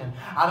Christian.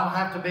 I don't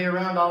have to be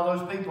around all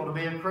those people to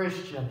be a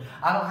Christian.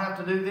 I don't have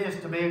to do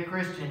this to be a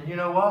Christian. You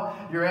know what?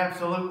 You're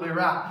absolutely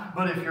right.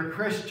 But if you're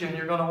Christian,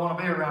 you're going to want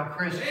to be around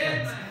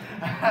Christians.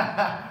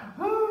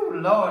 Woo,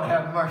 Lord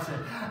have mercy.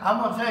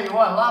 I'm going to tell you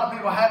what, a lot of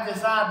people have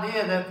this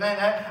idea that,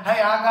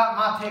 hey, I got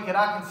my ticket.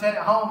 I can sit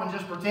at home and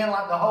just pretend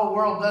like the whole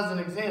world doesn't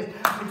exist.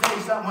 Let me tell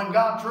you something. When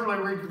God truly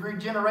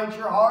regenerates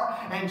your heart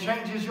and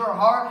changes your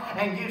heart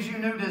and gives you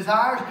new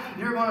desires,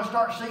 you're going to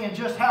start seeing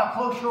just how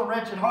close your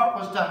wretched heart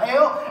was to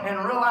hell and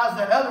realize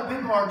that other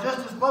people are just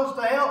as close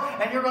to hell,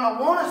 and you're going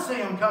to want to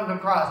see them come to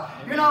Christ.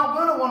 You're not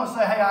going to want to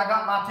say, hey, I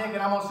got my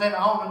ticket. I'm going to sit at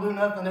home and do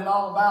nothing at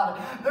all about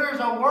it. There's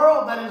a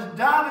world that is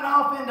diving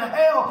off into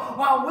hell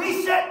while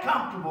we sit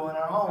comfortable in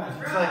our homes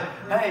and say,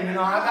 hey, you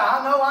know,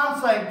 I know I'm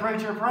saved,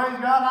 preacher. Praise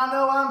God, I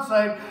know I'm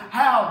saved.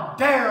 How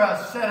dare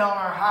us sit on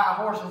our high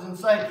horses and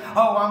say,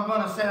 oh, I'm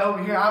going to sit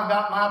over here. I've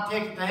got my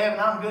ticket to heaven.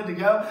 I'm good to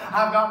go.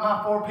 I've got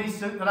my four-piece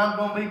suit that I'm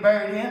going to be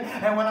buried in.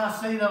 And when I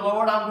see the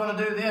Lord, I'm going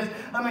to do this.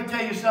 Let me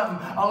tell you something.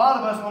 A lot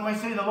of us, when we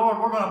see the Lord,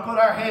 we're going to put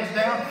our heads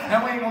down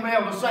and we ain't going to be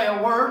able to say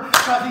a word,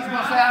 because He's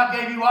going to say, I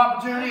gave you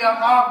opportunity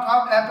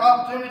after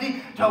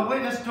opportunity to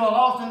witness to a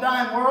lost and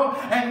dying world,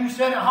 and you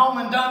sat at home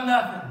and done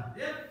nothing.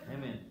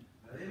 Amen.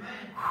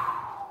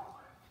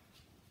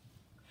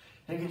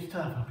 It gets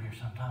tough up here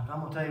sometimes.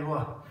 I'm going to tell you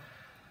what.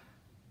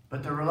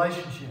 But the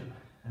relationship,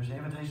 there's an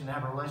invitation to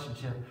have a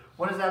relationship.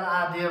 What does that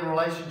idea of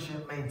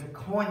relationship mean? The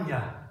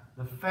koinonia,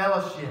 the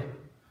fellowship.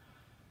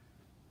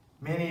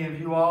 Many of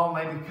you all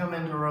maybe come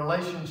into a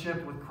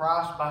relationship with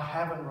Christ by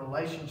having a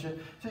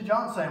relationship. See,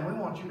 John's saying, we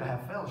want you to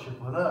have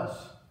fellowship with us.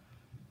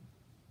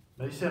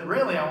 But he said,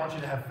 really, I want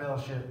you to have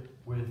fellowship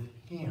with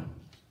Him.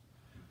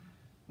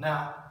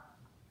 Now,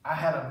 I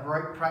had a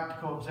great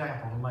practical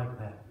example to make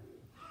that.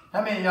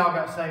 How many of y'all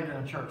got saved in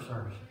a church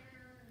service?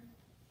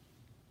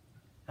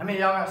 How many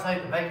of y'all got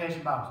saved at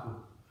Vacation Bible School?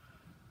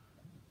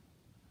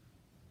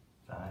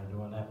 I ain't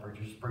doing that,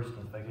 preacher. Just preaching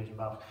at Vacation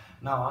Bible School.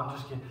 No, I'm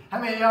just kidding. How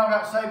many of y'all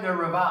got saved at a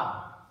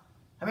revival?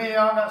 How many of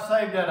y'all got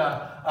saved at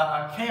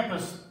a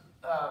campus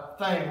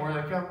thing where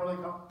they come, what do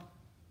they call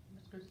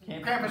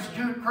it? Campus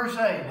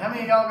Crusade. How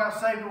many of y'all got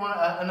saved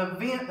at an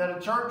event that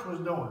a church was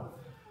doing?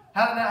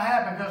 How did that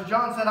happen? Because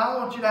John said, I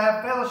want you to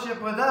have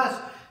fellowship with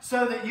us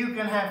so that you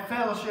can have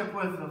fellowship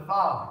with the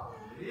Father.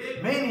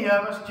 Many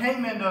of us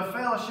came into a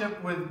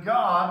fellowship with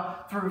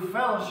God through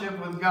fellowship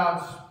with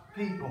God's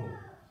people.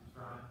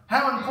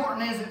 How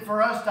important is it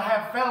for us to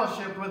have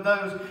fellowship with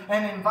those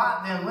and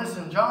invite them?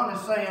 Listen, John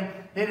is saying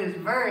it is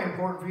very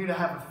important for you to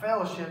have a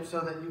fellowship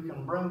so that you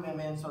can bring them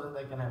in so that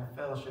they can have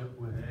fellowship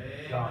with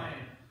God.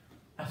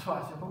 That's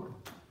why it's important.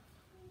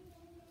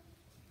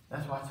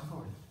 That's why it's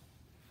important.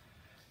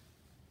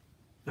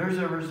 There's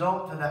a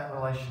result to that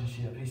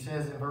relationship. He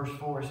says in verse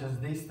 4, he says,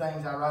 these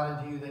things I write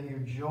unto you that your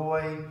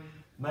joy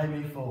may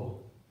be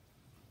full.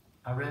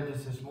 I read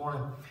this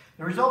morning.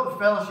 The result of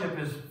fellowship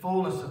is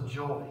fullness of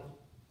joy.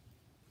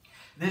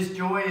 This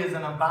joy is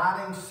an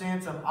abiding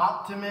sense of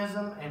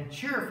optimism and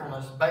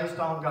cheerfulness based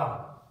on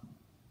God.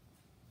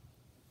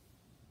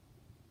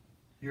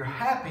 Your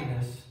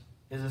happiness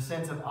is a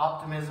sense of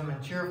optimism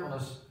and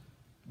cheerfulness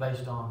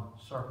based on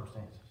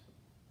circumstances.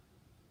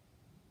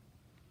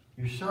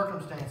 Your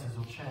circumstances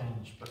will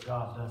change, but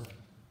God doesn't.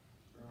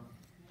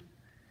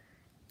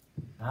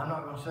 Now, I'm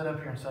not going to sit up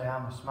here and say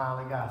I'm a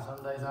smiley guy.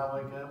 Some days I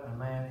wake up and,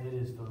 man, it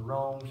is the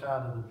wrong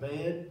side of the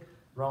bed,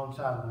 wrong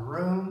side of the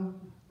room,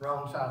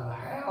 wrong side of the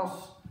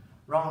house,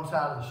 wrong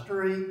side of the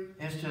street.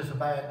 It's just a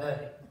bad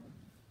day.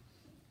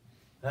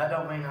 That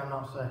don't mean I'm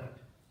not saved.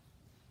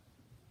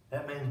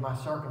 That means my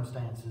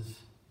circumstances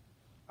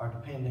are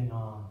depending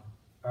on,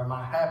 or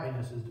my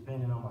happiness is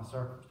depending on my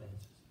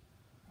circumstances.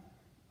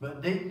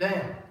 But deep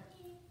down,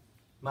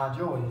 my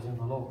joy is in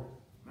the Lord.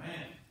 Man.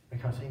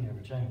 Because He never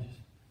changes.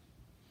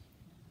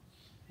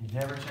 He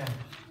never changes.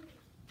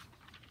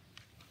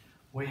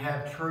 We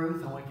have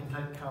truth and we can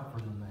take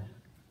comfort in that.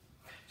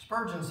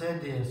 Spurgeon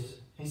said this.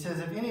 He says,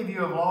 if any of you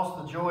have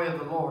lost the joy of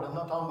the Lord, I'm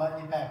not talking about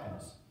your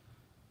happiness.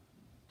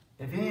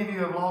 If any of you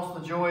have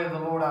lost the joy of the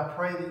Lord, I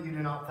pray that you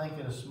do not think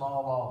it a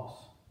small loss.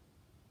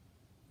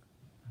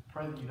 I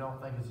pray that you don't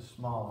think it's a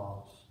small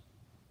loss.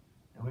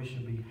 And we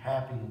should be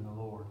happy in the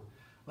Lord.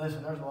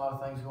 Listen, there's a lot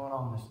of things going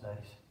on these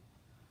days.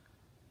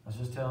 I was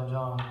just telling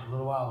John a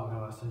little while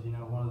ago, I said, you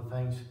know, one of the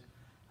things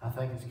I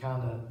think is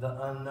kind of the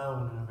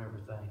unknown of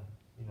everything.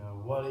 You know,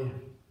 what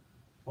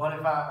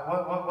if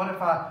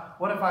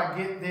I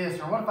get this,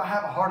 or what if I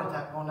have a heart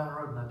attack going down the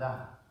road and I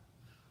die?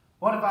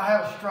 What if I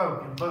have a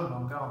stroke and boom,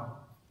 I'm gone?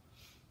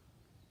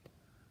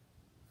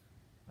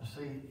 But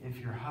see, if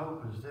your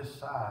hope is this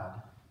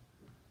side,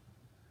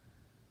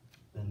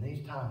 then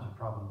these times are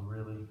probably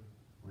really,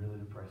 really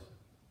depressing.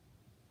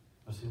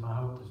 But see, my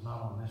hope is not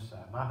on this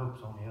side. My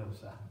hope's on the other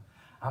side.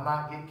 I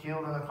might get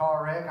killed in a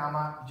car wreck. I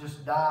might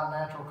just die of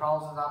natural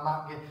causes.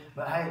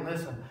 But hey,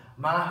 listen,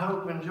 my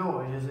hope and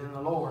joy is in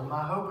the Lord.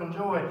 My hope and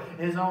joy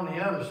is on the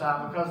other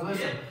side, because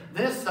listen,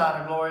 this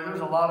side of glory, there's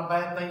a lot of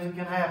bad things that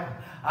can happen.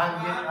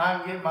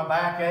 I can get my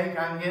backache,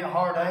 I can get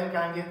heartache,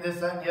 I can get this,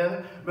 that, and the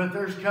other. But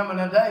there's coming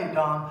a day,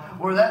 Don,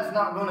 where that's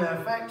not going to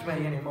affect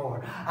me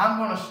anymore. I'm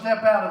going to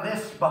step out of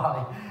this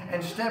body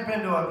and step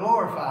into a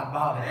glorified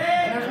body.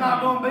 And there's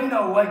not going to be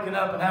no waking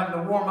up and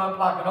having to warm up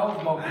like an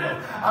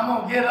Oldsmobile. I'm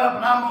going to get up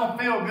and I'm going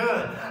to feel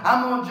good.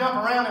 I'm going to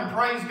jump around and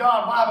praise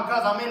God. Why?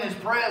 Because I'm in His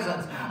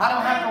presence. I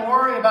don't have to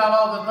worry about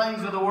all the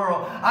things of the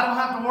world. I don't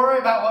have to worry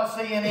about what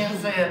CNN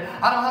said.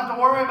 I don't have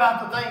to worry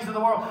about the things of the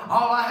world.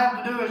 All I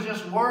have to do is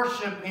just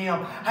worship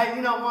Him. Hey,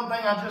 you know, one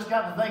thing I just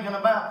got to thinking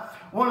about,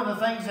 one of the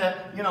things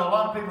that, you know, a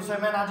lot of people say,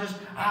 man, I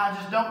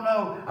just don't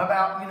know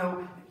about, you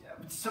know,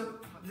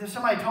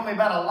 somebody told me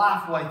about a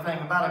Lifeway thing,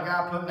 about a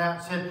guy putting out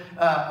and said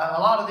a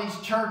lot of these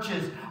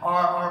churches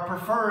are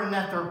preferring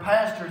that their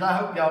pastors, I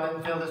hope y'all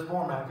didn't fill this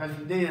form out, because if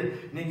you did,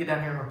 you need to get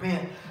down here and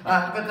repent.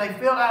 But they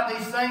filled out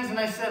these things and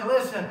they said,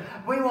 listen,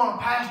 we want a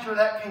pastor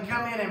that can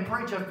come in and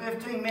preach a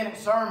 15-minute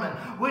sermon.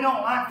 We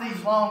don't like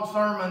these long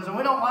sermons and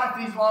we don't like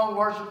these long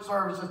worship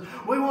services.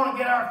 We want to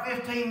get our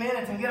 15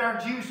 minutes and get our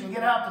juice and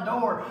get out the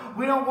door.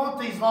 We don't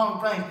want these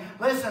long things.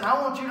 Listen, I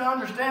want you to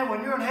understand,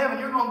 when you're in heaven,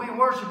 you're going to be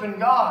worshiping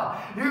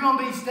God. You're going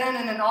to be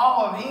standing in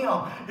awe of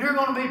Him. You're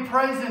going to be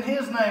praising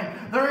His name.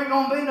 There ain't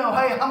going to be no,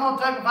 hey, I'm going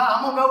to take a vow.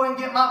 I'm going to go and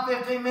get my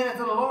 15 minutes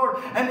of the Lord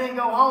and then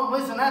go home.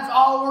 Listen, that's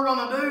all we're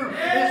going to do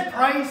is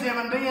praise Him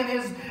and be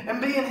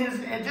in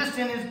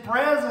His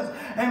presence.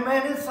 And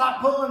man, it's like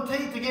pulling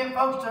teeth to get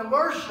folks to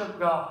worship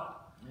God.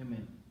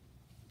 Amen.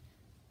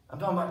 I'm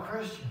talking about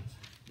Christians.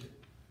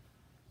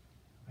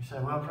 We say,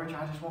 well, preacher,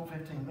 I just want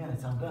 15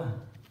 minutes. I'm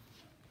done.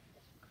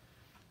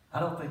 I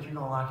don't think you're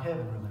going to like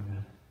heaven really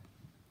good.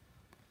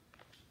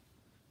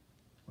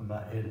 We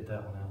might edit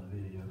that one out of the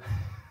video.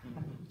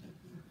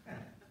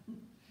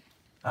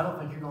 I don't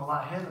think you're going to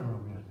like heaven real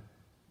good.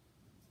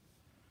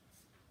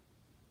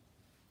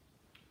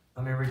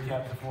 Let me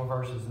recap the 4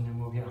 verses and then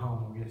we'll get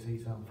home. We'll get to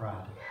eat something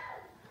Friday.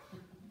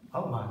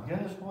 Oh my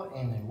goodness, what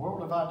in the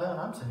world have I done?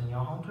 I'm sending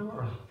y'all home too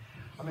early.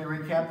 Let me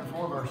recap the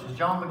 4 verses.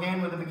 John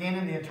began with the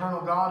beginning, the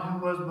eternal God who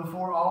was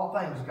before all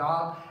things.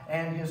 God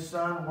and His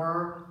Son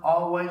were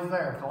always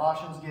there.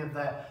 Colossians give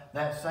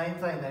that same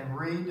thing. They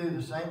redo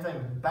the same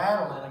thing,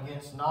 battling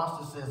against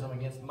Gnosticism,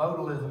 against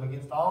modalism,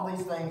 against all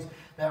these things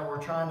that were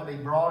trying to be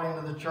brought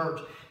into the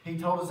church. He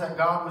told us that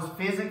God was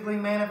physically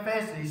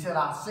manifested. He said,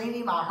 I've seen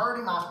Him, I heard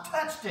Him, I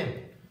touched Him.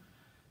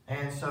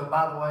 And so,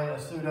 by the way, a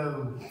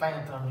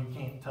pseudo-phantom you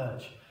can't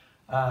touch.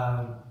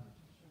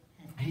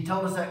 He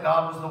told us that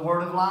God was the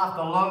Word of life,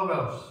 the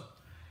Logos.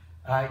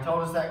 He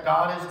told us that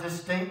God is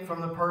distinct from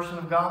the person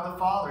of God the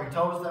Father. He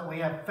told us that we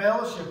have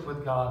fellowship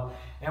with God,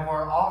 and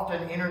we're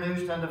often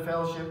introduced unto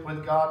fellowship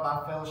with God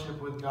by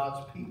fellowship with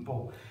God's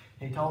people.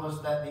 He told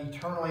us that the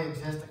eternally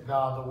existent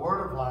God, the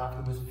Word of life,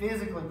 who was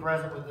physically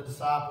present with the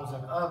disciples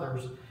and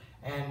others,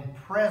 and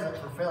present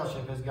for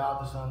fellowship, is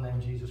God the Son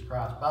named Jesus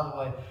Christ. By the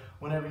way,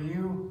 whenever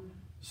you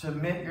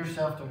submit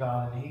yourself to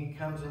God and He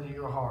comes into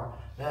your heart,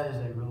 that is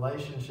a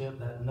relationship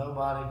that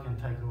nobody can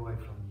take away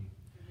from you.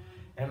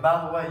 And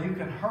by the way, you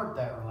can hurt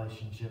that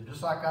relationship.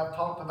 Just like I've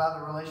talked about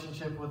the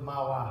relationship with my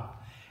wife.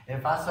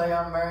 If I say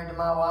I'm married to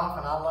my wife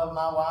and I love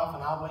my wife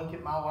and I wink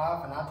at my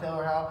wife and I tell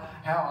her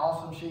how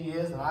awesome she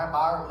is and I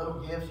buy her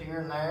little gifts here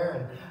and there,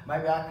 and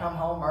maybe I come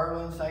home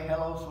early and say,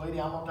 hello, sweetie,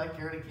 I'm going to take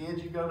care of the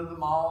kids. You go to the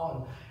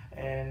mall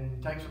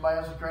and take somebody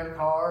else's credit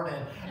card,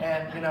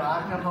 and you know,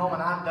 I come home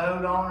and I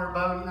dote on her,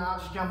 but you know, I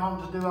just come home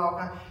and just do all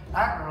kinds.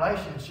 That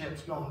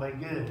relationship's going to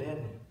be good, isn't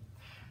it?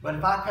 But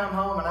if I come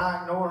home and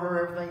I ignore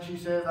her, everything she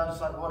says, I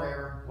just like,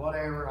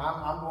 whatever,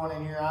 I'm going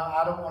in here,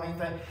 I don't want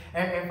anything.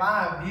 And if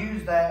I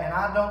abuse that and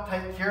I don't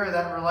take care of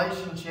that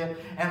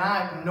relationship and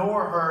I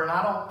ignore her and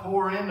I don't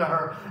pour into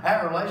her,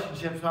 that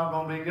relationship's not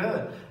going to be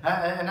good.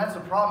 And that's a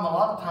problem a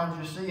lot of times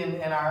you see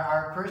in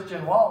our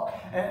Christian walk.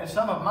 And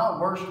some of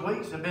my worst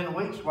weeks have been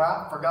weeks where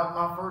I forgot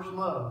my first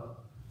love.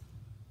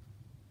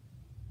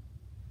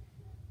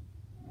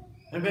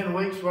 There have been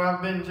weeks where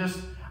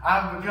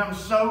I've become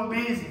so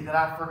busy that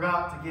I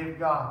forgot to give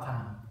God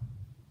time.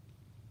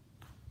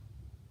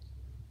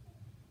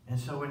 And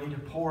so we need to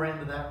pour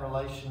into that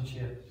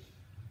relationship.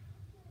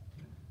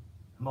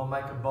 I'm going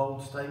to make a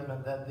bold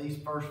statement that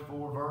these first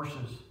 4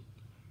 verses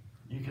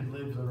you could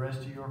live the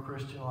rest of your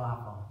Christian life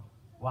on.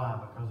 Why?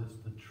 Because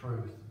it's the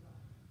truth.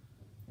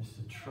 It's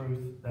the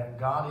truth that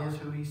God is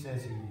who He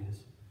says He is.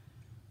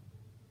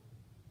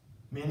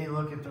 Many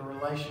look at the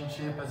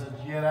relationship as a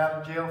get out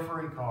of jail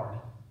free card.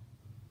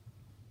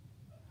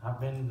 I've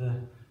been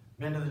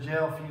to the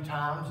jail a few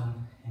times,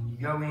 and you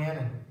go in,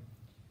 and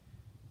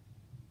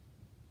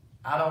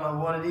I don't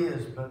know what it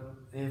is, but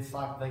it's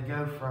like they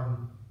go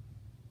from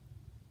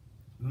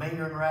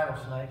meaner than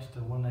rattlesnakes to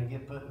when they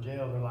get put in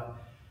jail, they're like,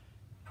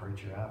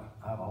 preacher,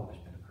 I've always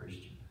been a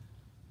Christian.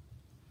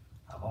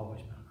 I've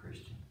always been a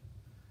Christian.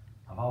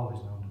 I've always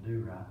known to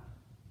do right.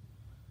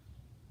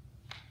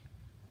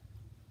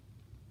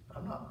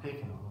 I'm not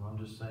picking on them. I'm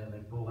just saying they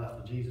pull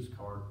out the Jesus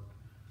card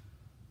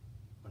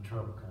when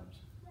trouble comes.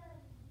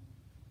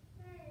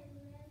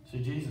 See,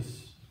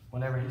 Jesus,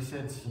 whenever he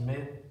said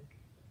submit,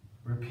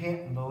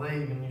 repent and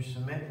believe, and you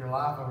submit your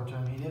life over to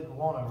him, he didn't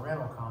want a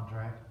rental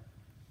contract.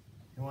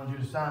 He wanted you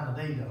to sign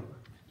the deed over.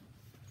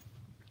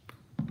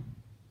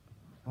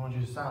 He wanted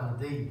you to sign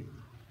the deed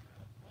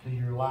to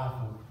your life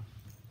over.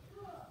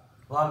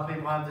 A lot of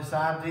people have this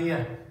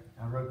idea.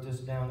 I wrote this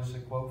down. This is a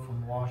quote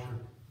from Washer.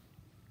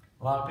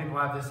 A lot of people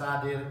have this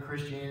idea that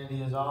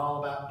Christianity is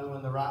all about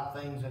doing the right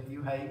things that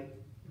you hate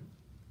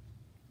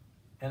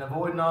and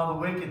avoiding all the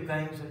wicked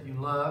things that you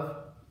love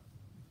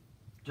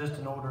just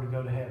in order to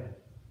go to heaven.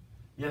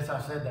 Yes,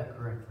 I said that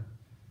correctly.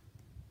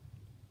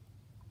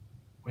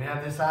 We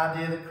have this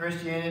idea that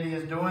Christianity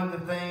is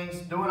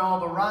doing all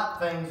the right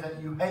things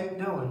that you hate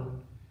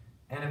doing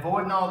and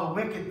avoiding all the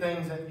wicked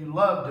things that you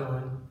love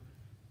doing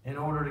in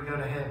order to go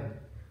to heaven.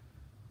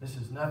 This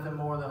is nothing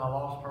more than a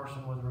lost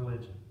person with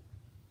religion.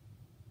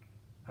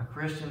 A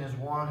Christian is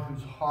one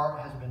whose heart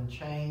has been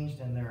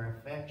changed and their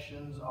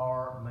affections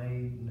are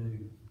made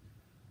new.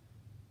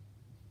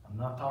 I'm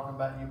not talking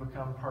about you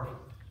become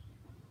perfect.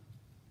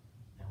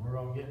 And we're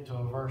going to get to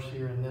a verse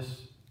here in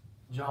this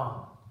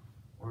John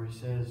where he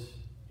says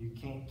you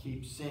can't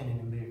keep sinning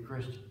and be a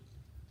Christian.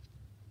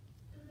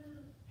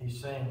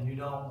 He's saying you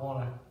don't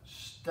want to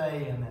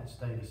stay in that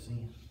state of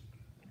sin.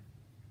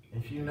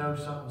 If you know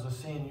something's a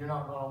sin, you're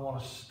not going to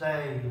want to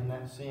stay in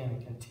that sin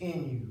and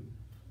continue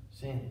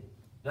sinning.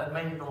 Doesn't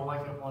mean you're going to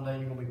wake up one day and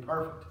you're going to be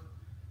perfect.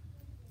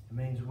 It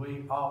means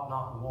we ought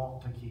not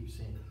want to keep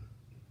sinning.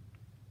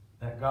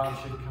 That God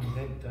should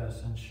convict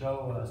us and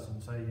show us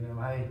and say, you know,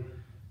 hey,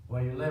 the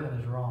way you're living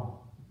is wrong.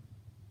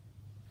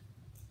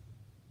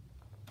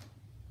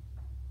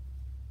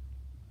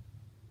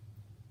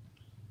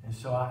 And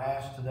so I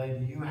ask today,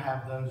 do you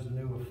have those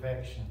new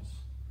affections?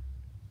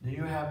 Do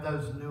you have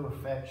those new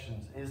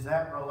affections? Is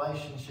that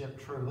relationship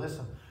true?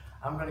 Listen,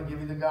 I'm going to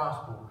give you the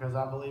gospel because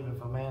I believe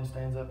if a man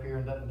stands up here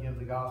and doesn't give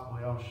the gospel,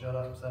 he ought to shut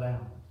up and sit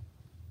down.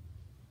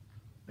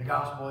 The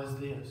gospel is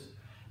this.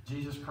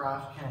 Jesus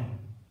Christ came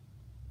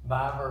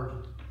by a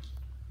virgin,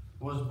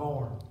 was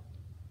born,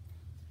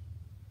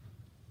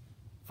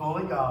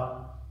 fully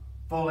God,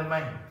 fully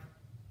man.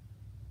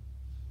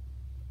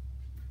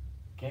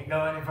 Can't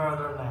go any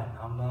further than that.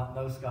 I'm not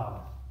no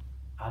scholar.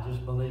 I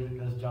just believe it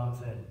because John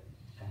said it.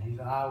 And he's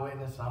an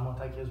eyewitness, so I'm going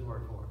to take his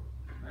word for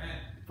it. Amen.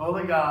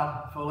 Fully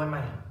God, fully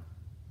man.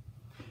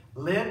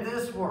 Lived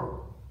this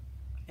world,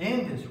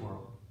 in this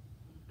world,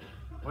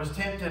 was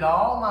tempted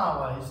all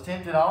my ways,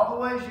 tempted all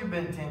the ways you've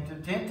been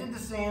tempted, tempted to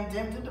sin,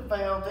 tempted to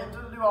fail,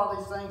 tempted to do all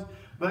these things,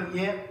 but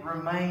yet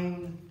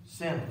remained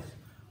sinless.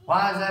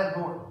 Why is that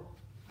important?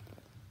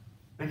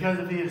 Because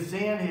if he had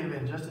sinned, he'd have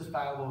been just as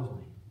fallible as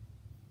me.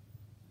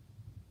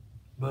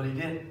 But he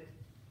didn't.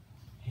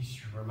 He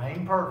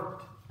remained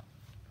perfect.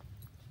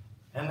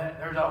 And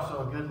there's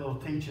also a good little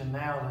teaching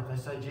now that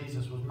they say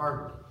Jesus was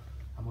murdered.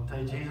 I'm going to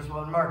tell you, Jesus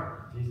wasn't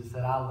murdered. Jesus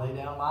said, I lay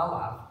down my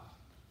life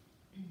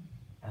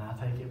and I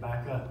take it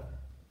back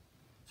up.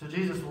 So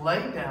Jesus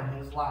laid down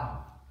his life.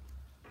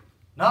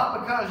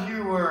 Not because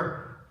you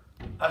were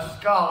a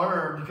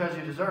scholar or because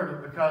you deserved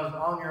it, because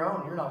on your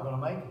own you're not going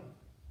to make it.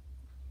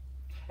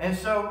 And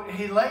so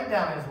he laid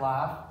down his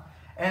life,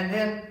 and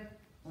then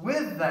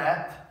with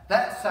that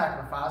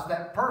sacrifice,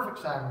 that perfect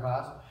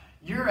sacrifice,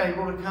 you're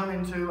able to come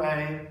into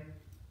a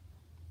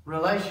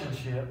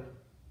relationship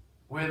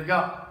with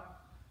God.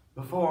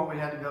 Before, we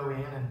had to go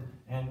in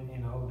and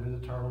do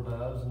the turtle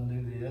doves and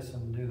do this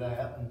and do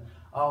that and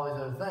all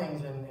these other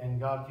things. And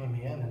God came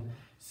in and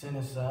sent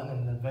his son,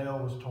 and the veil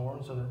was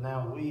torn so that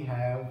now we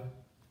have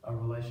a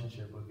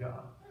relationship with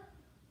God.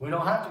 We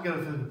don't have to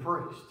go through the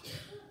priest.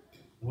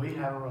 We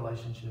have a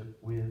relationship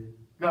with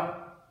God.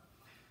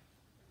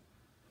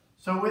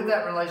 So with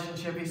that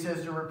relationship, he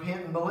says to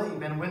repent and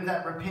believe. And with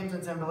that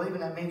repentance and believing,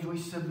 that means we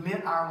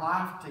submit our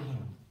life to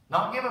him.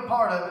 Not give a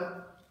part of it.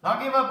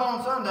 Not give up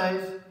on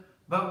Sundays.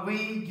 But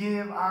we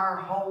give our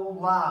whole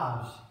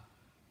lives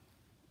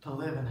to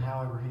living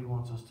however he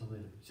wants us to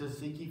live. He says,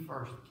 seek ye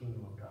first the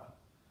kingdom of God.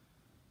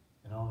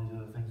 And all these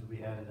other things will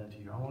be added unto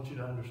you. I want you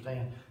to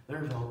understand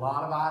there's a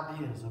lot of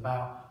ideas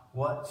about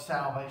what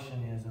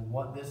salvation is and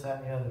what this,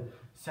 that, and the other.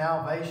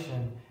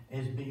 Salvation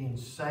is being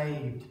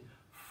saved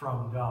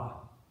from God.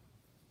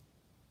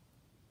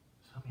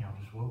 Some of y'all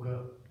just woke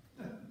up.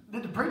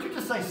 Did the preacher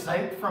just say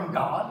saved from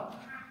God?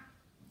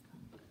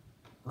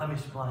 Let me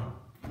explain.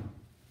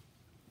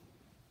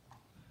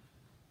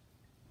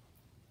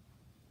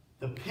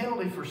 The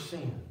penalty for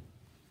sin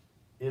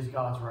is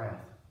God's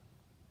wrath.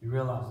 You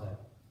realize that?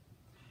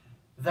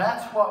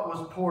 That's what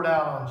was poured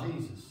out on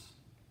Jesus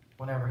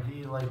whenever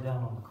he laid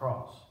down on the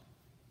cross,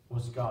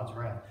 was God's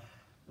wrath.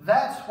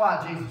 That's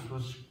why Jesus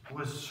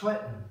was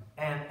sweating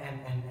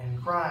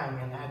and crying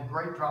and had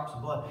great drops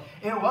of blood.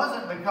 It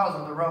wasn't because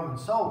of the Roman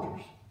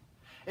soldiers.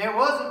 It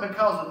wasn't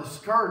because of the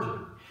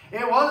scourging.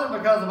 It wasn't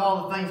because of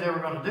all the things they were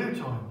going to do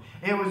to him.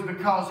 It was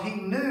because he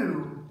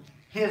knew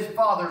his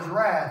Father's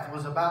wrath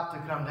was about to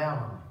come down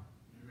on him.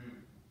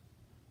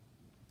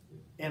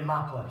 in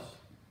my place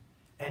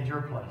and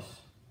your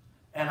place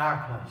and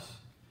our place.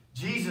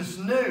 Jesus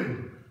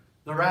knew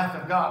the wrath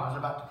of God was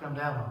about to come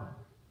down on him.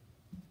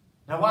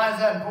 Now, why is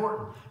that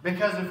important?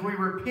 Because if we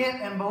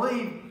repent and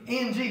believe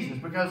in Jesus,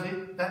 because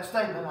that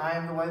statement, I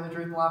am the way, the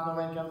truth, and life, no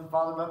man comes to the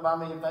Father but by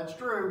me, if that's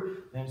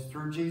true, then it's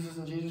through Jesus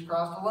and Jesus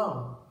Christ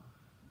alone.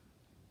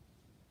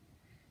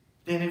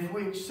 Then if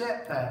we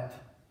accept that,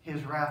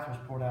 his wrath was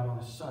poured out on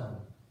his Son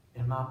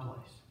in my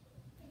place.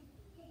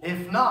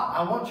 If not,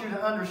 I want you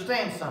to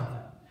understand something.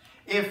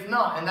 If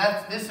not, and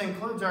this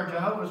includes our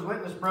Jehovah's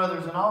Witness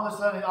brothers and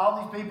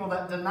all these people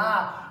that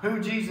deny who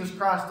Jesus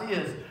Christ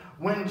is,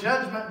 when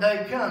Judgment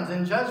Day comes,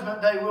 and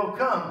Judgment Day will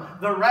come,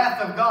 the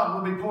wrath of God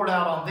will be poured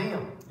out on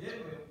them.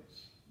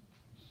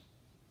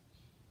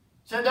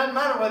 So it doesn't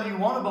matter whether you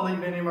want to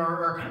believe in him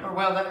or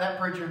well, that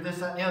preacher, this,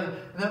 that, and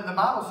the other. The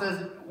Bible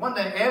says one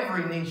day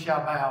every knee shall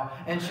bow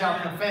and shall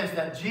confess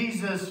that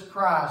Jesus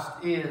Christ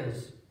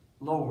is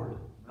Lord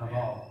of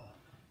all.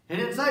 He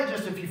didn't say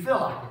just if you feel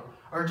like it,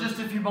 or just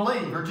if you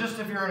believe, or just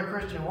if you're in a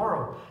Christian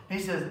world. He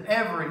says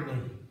every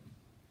knee.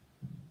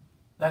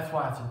 That's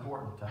why it's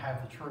important to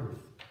have the truth.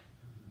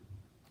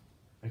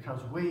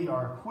 Because we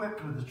are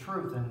equipped with the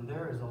truth, and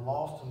there is a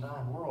lost and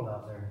dying world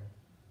out there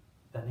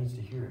that needs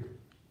to hear it.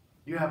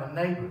 You have a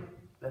neighbor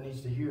that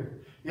needs to hear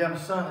it. You have a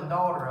son and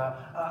daughter,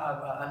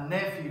 a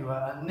nephew,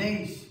 a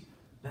niece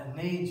that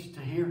needs to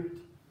hear it.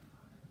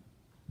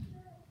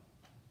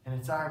 And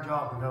it's our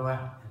job to go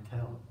out and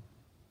tell them.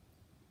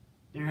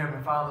 Dear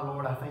Heavenly Father,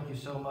 Lord, I thank you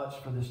so much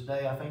for this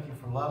day. I thank you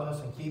for loving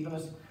us and keeping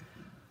us.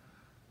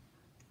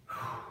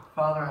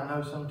 Father, I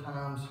know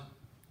sometimes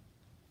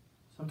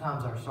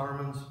our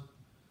sermons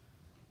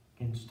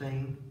can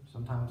sting.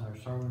 Sometimes our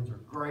sermons are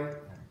great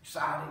and they're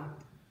exciting.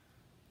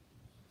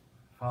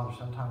 Father,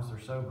 sometimes they're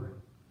sobering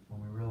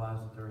when we realize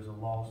that there is a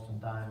lost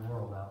and dying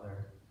world out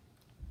there.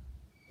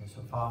 And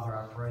so, Father,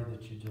 I pray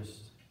that you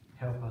just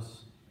help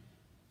us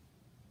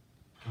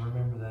to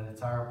remember that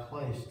it's our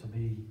place to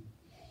be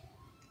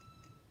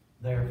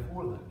there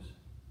for those.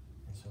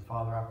 And so,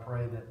 Father, I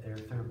pray that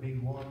if there be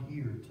one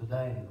here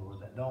today, Lord,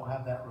 that don't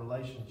have that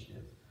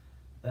relationship,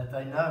 that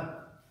they know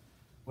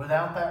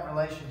without that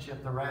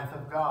relationship, the wrath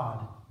of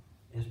God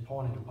is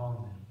pointed upon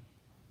them.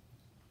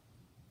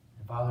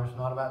 And Father, it's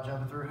not about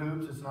jumping through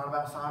hoops. It's not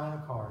about signing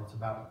a card. It's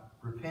about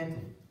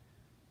repenting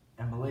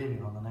and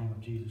believing on the name of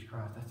Jesus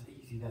Christ. That's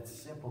easy. That's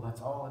simple.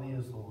 That's all it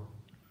is, Lord.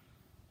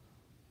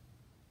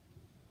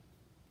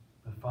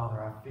 But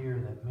Father, I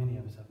fear that many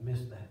of us have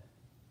missed that.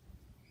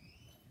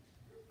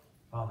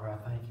 Father,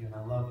 I thank you and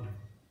I love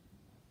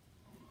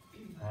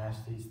you. I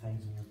ask these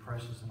things in your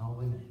precious and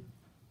holy name.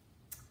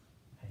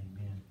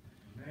 Amen.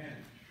 Amen.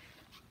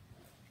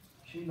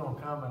 She's going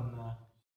to come and...